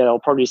 they'll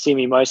probably see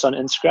me most on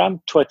Instagram.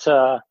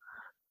 Twitter,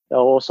 they'll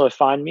also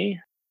find me.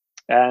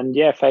 And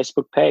yeah,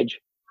 Facebook page.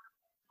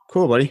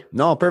 Cool, buddy.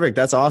 No, perfect.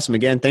 That's awesome.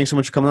 Again, thanks so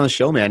much for coming on the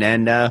show, man.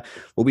 And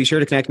we'll be sure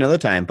to connect another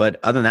time. But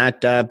other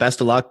than that,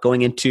 best of luck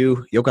going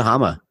into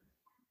Yokohama.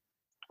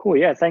 Cool.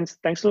 Yeah, thanks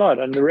a lot.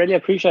 And I really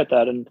appreciate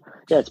that. And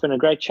yeah, it's been a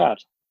great chat.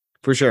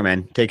 For sure,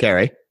 man. Take care,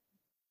 eh?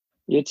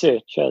 You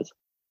too. Cheers.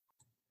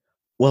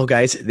 Well,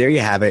 guys, there you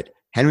have it.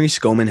 Henri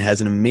Schoeman has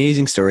an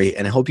amazing story,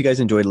 and I hope you guys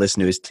enjoyed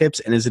listening to his tips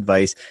and his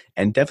advice.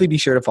 And definitely be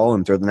sure to follow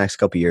him throughout the next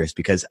couple of years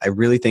because I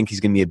really think he's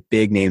going to be a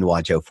big name to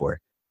watch out for.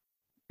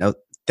 Now,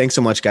 thanks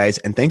so much, guys.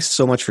 And thanks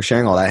so much for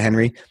sharing all that,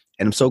 Henri.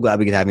 And I'm so glad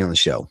we could have you on the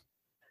show.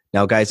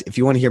 Now, guys, if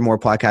you want to hear more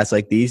podcasts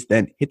like these,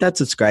 then hit that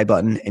subscribe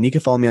button and you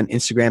can follow me on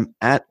Instagram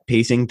at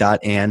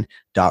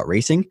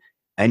pacing.and.racing.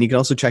 And you can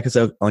also check us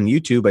out on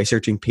YouTube by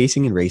searching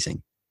Pacing and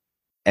Racing.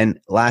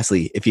 And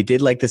lastly, if you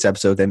did like this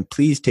episode, then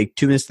please take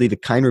 2 minutes to leave a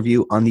kind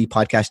review on the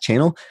podcast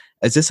channel,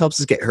 as this helps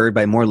us get heard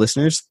by more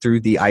listeners through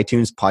the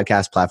iTunes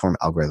podcast platform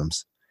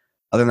algorithms.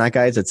 Other than that,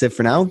 guys, that's it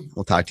for now.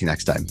 We'll talk to you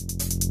next time.